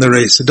late in the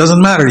race. It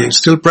doesn't matter, you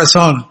still press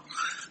on.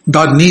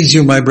 God needs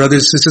you, my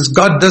brothers and sisters.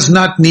 God does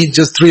not need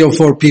just 3 or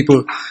 4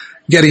 people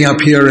getting up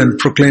here and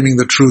proclaiming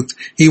the truth.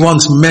 He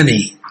wants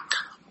many.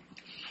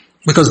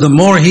 Because the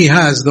more He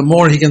has, the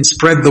more He can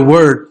spread the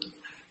word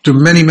to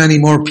many, many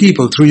more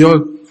people through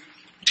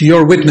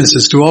your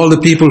witnesses, to all the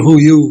people who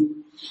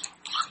you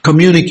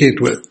communicate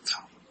with.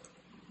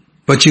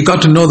 But you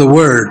got to know the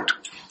word.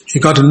 You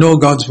got to know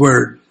God's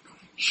word.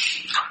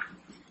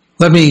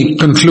 Let me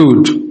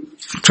conclude.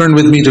 Turn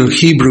with me to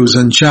Hebrews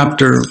in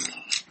chapter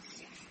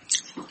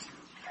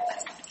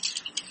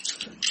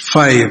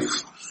 5.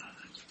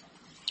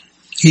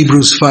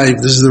 Hebrews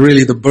 5. This is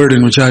really the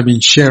burden which I've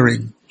been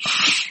sharing.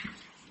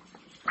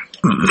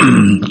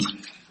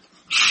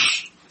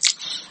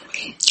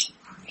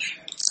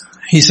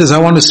 He says, I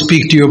want to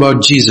speak to you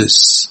about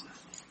Jesus.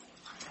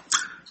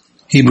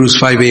 Hebrews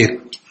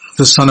 5:8,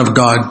 the Son of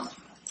God.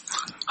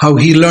 How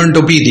He learned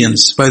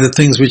obedience by the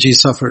things which He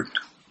suffered.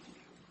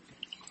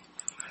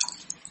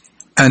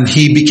 And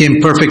He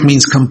became perfect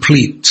means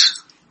complete.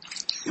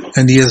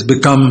 And He has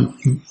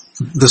become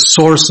the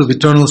source of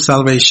eternal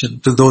salvation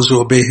to those who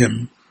obey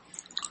Him.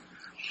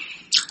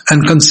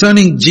 And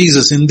concerning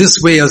Jesus in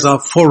this way as our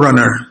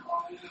forerunner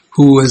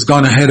who has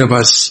gone ahead of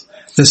us,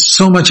 there's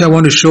so much I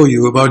want to show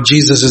you about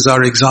Jesus as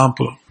our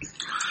example.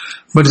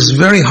 But it's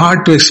very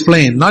hard to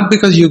explain, not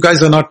because you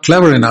guys are not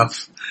clever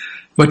enough,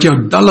 but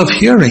you're dull of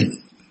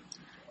hearing.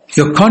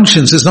 Your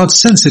conscience is not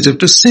sensitive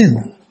to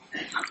sin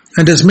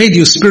and has made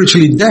you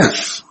spiritually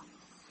deaf.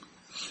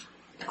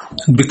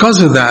 And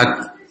because of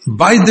that,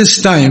 by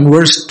this time,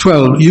 verse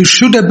 12, you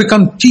should have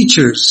become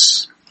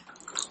teachers.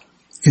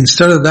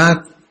 Instead of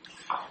that,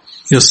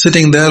 you're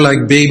sitting there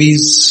like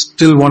babies,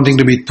 still wanting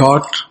to be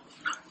taught.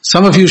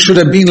 Some of you should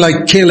have been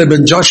like Caleb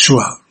and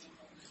Joshua,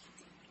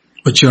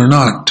 but you're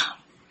not.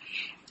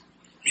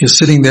 You're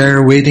sitting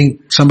there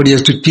waiting, somebody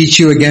has to teach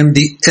you again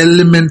the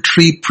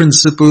elementary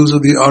principles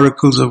of the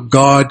oracles of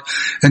God,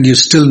 and you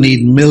still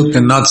need milk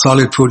and not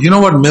solid food. You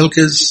know what milk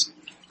is?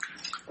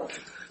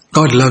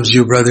 God loves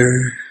you,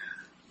 brother.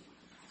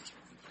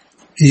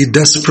 He's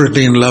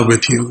desperately in love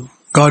with you.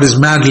 God is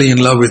madly in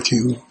love with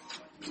you.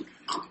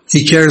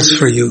 He cares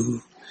for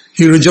you.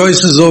 He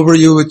rejoices over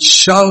you with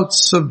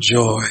shouts of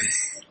joy.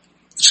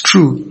 It's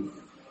true.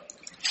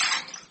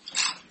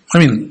 I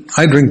mean,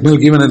 I drink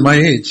milk even at my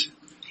age.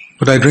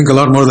 But I drink a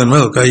lot more than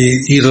milk. I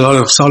eat a lot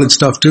of solid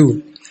stuff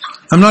too.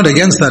 I'm not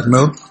against that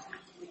milk.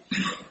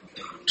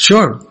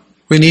 Sure,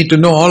 we need to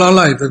know all our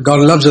life that God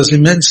loves us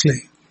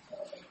immensely.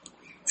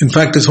 In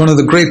fact, it's one of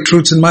the great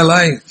truths in my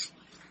life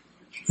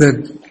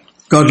that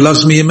God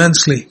loves me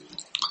immensely.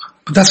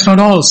 But that's not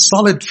all.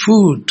 Solid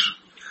food.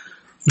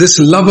 This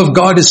love of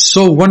God is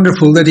so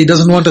wonderful that He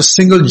doesn't want a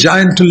single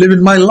giant to live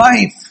in my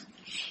life.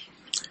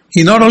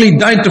 He not only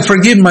died to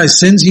forgive my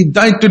sins, He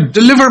died to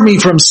deliver me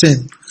from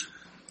sin.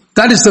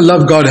 That is the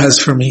love God has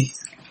for me.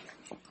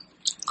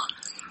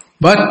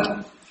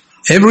 But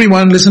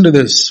everyone, listen to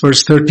this,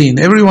 verse 13,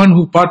 everyone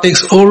who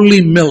partakes only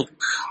milk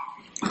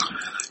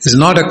is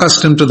not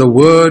accustomed to the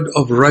word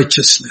of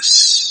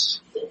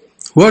righteousness.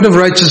 Word of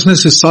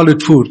righteousness is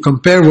solid food.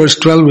 Compare verse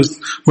 12 with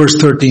verse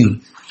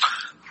 13.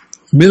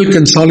 Milk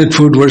and solid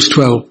food, verse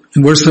 12.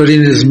 In verse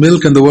 13 it is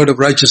milk and the word of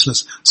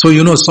righteousness. So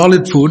you know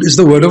solid food is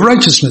the word of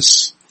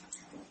righteousness.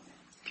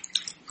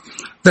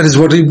 That is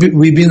what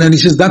we've been, and he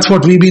says, that's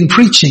what we've been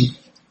preaching.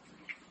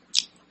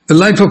 The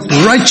life of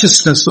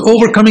righteousness,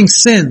 overcoming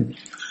sin,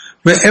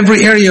 where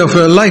every area of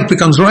your life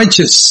becomes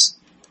righteous.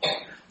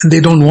 And they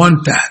don't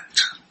want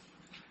that.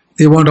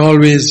 They want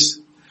always,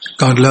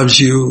 God loves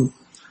you.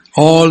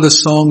 All the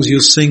songs you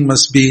sing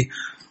must be,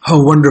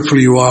 how wonderful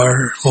you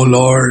are, O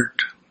Lord.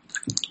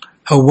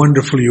 How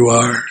wonderful you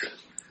are.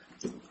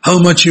 How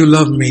much you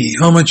love me.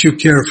 How much you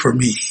care for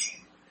me.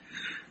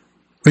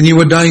 When you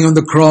were dying on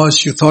the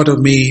cross, you thought of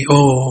me,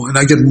 oh, and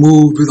I get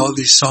moved with all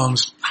these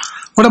songs.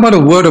 What about a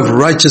word of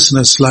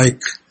righteousness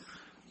like,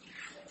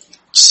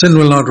 sin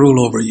will not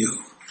rule over you.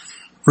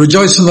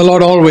 Rejoice in the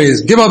Lord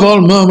always. Give up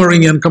all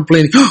murmuring and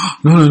complaining.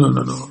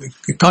 No.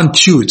 I can't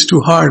chew. It's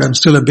too hard. I'm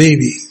still a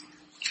baby.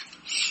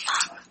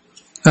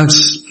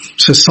 That's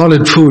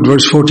solid food.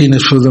 Verse 14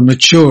 is for the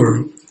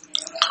mature,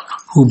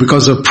 who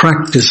because of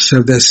practice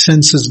have their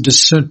senses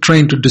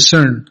trained to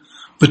discern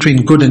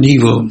between good and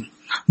evil.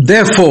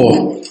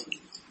 Therefore,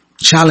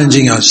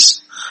 challenging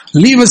us,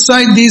 leave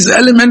aside these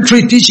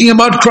elementary teaching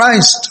about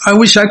Christ. I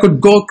wish I could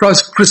go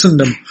across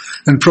Christendom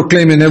and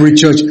proclaim in every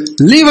church,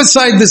 leave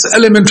aside this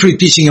elementary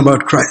teaching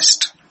about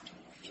Christ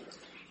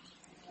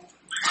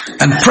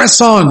and press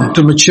on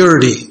to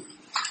maturity.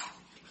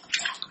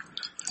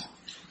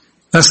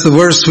 That's the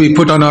verse we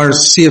put on our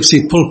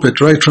CFC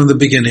pulpit right from the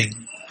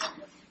beginning.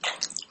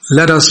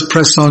 let us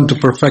press on to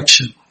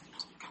perfection.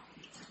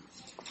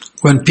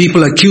 When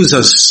people accuse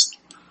us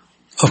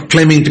of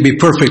claiming to be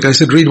perfect, I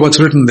said, read what's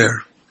written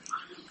there.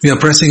 We are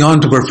pressing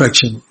on to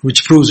perfection,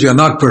 which proves we are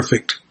not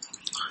perfect.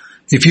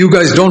 If you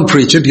guys don't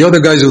preach it, you're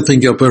the guys who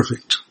think you're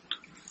perfect.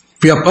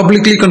 We are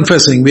publicly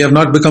confessing we have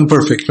not become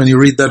perfect when you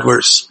read that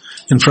verse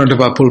in front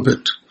of our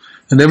pulpit.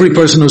 And every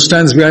person who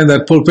stands behind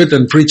that pulpit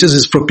and preaches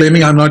is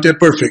proclaiming, I'm not yet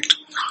perfect.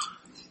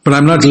 But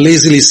I'm not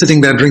lazily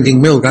sitting there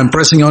drinking milk. I'm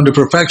pressing on to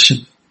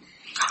perfection.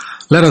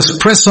 Let us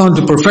press on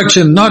to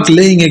perfection, not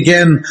laying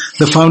again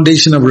the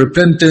foundation of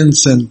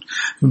repentance and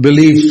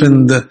belief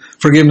in the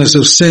forgiveness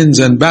of sins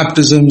and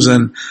baptisms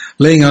and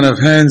laying on of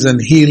hands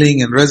and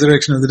healing and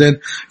resurrection of the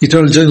dead,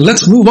 eternal judgment.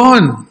 Let's move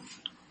on.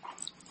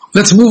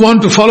 Let's move on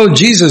to follow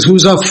Jesus,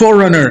 who's our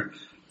forerunner.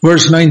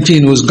 Verse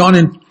 19, who's gone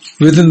in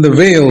within the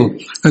veil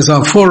as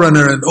our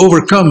forerunner and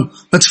overcome.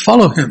 Let's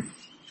follow him.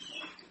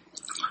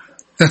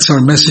 That's our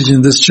message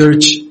in this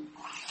church.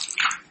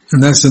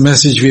 And that's the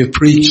message we have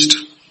preached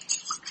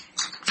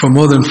for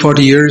more than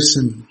 40 years.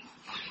 And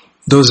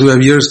those who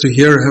have ears to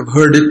hear have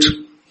heard it.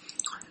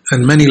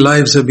 And many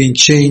lives have been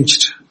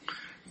changed.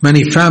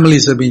 Many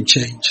families have been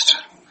changed.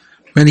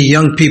 Many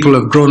young people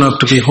have grown up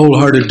to be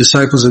wholehearted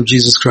disciples of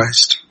Jesus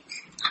Christ.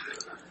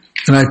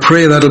 And I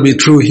pray that'll be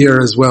true here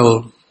as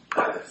well.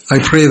 I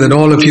pray that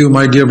all of you,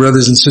 my dear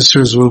brothers and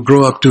sisters, will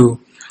grow up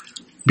to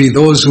be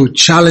those who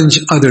challenge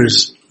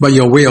others by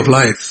your way of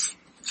life.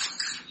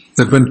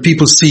 That when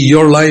people see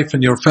your life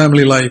and your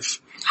family life,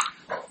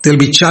 they'll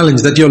be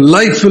challenged, that your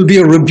life will be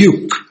a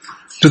rebuke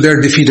to their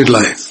defeated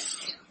life.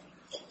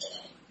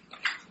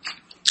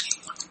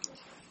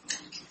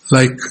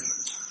 Like,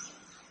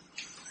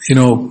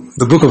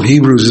 the book of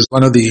Hebrews is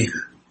one of the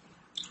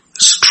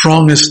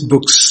strongest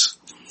books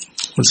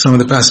with some of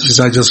the passages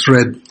I just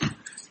read.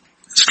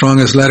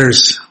 Strongest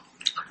letters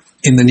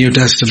in the New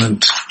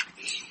Testament.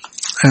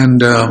 And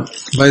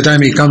by the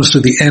time he comes to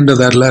the end of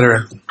that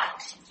letter,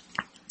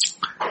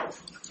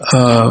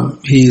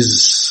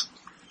 he's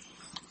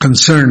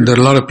concerned that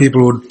a lot of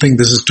people would think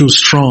this is too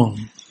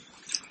strong.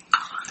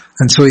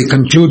 And so he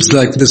concludes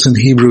like this in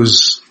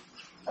Hebrews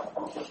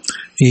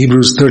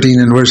 13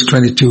 and verse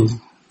 22.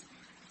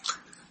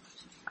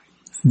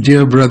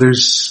 Dear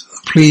brothers,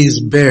 please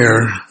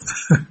bear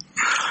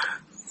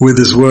with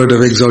this word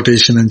of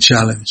exhortation and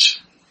challenge.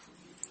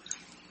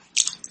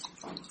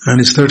 And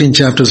it's 13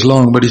 chapters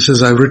long, but he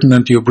says, I've written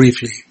unto you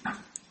briefly.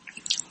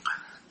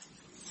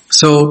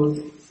 So,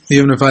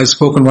 even if I've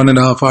spoken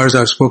 1.5 hours,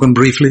 I've spoken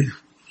briefly.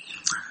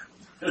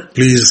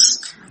 Please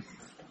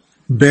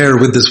bear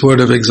with this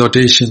word of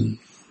exhortation,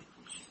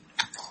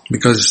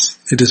 because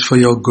it is for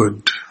your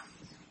good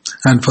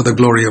and for the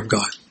glory of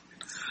God.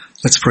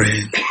 Let's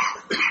pray.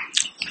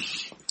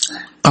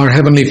 Our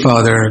Heavenly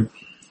Father,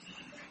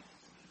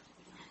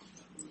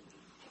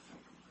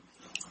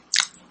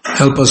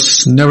 help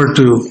us never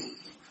to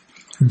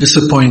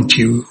disappoint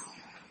you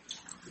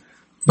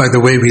by the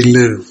way we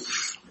live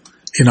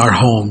in our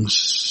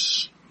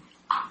homes.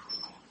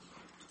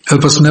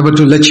 Help us never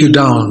to let you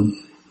down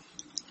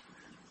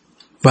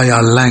by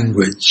our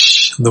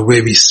language, the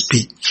way we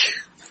speak,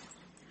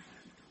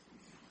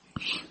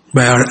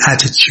 by our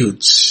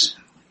attitudes,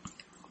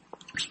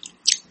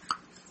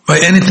 by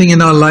anything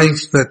in our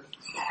life that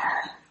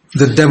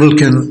the devil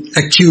can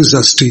accuse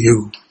us to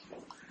you.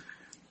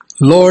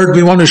 Lord,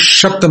 we want to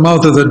shut the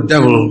mouth of the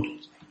devil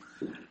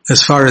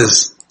as far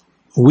as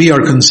we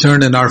are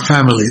concerned in our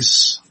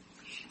families.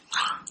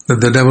 That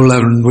the devil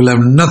will have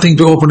nothing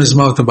to open his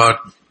mouth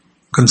about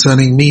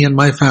concerning me and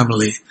my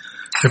family.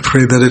 I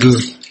pray that it'll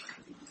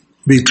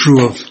be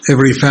true of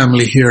every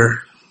family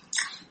here.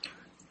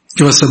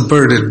 Give us a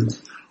burden.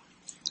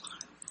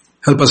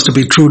 Help us to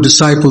be true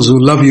disciples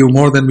who love you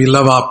more than we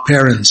love our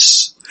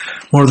parents,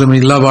 more than we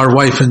love our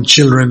wife and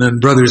children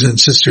and brothers and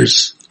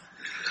sisters.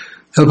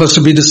 Help us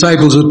to be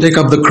disciples who take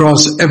up the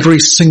cross every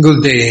single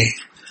day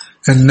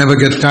and never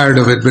get tired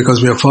of it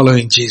because we are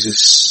following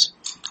Jesus.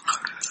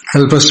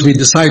 Help us to be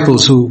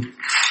disciples who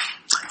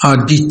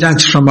are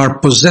detached from our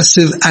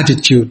possessive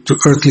attitude to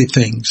earthly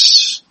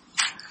things.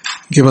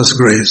 Give us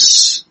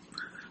grace.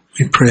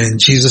 We pray in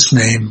Jesus'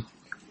 name.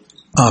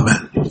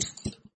 Amen.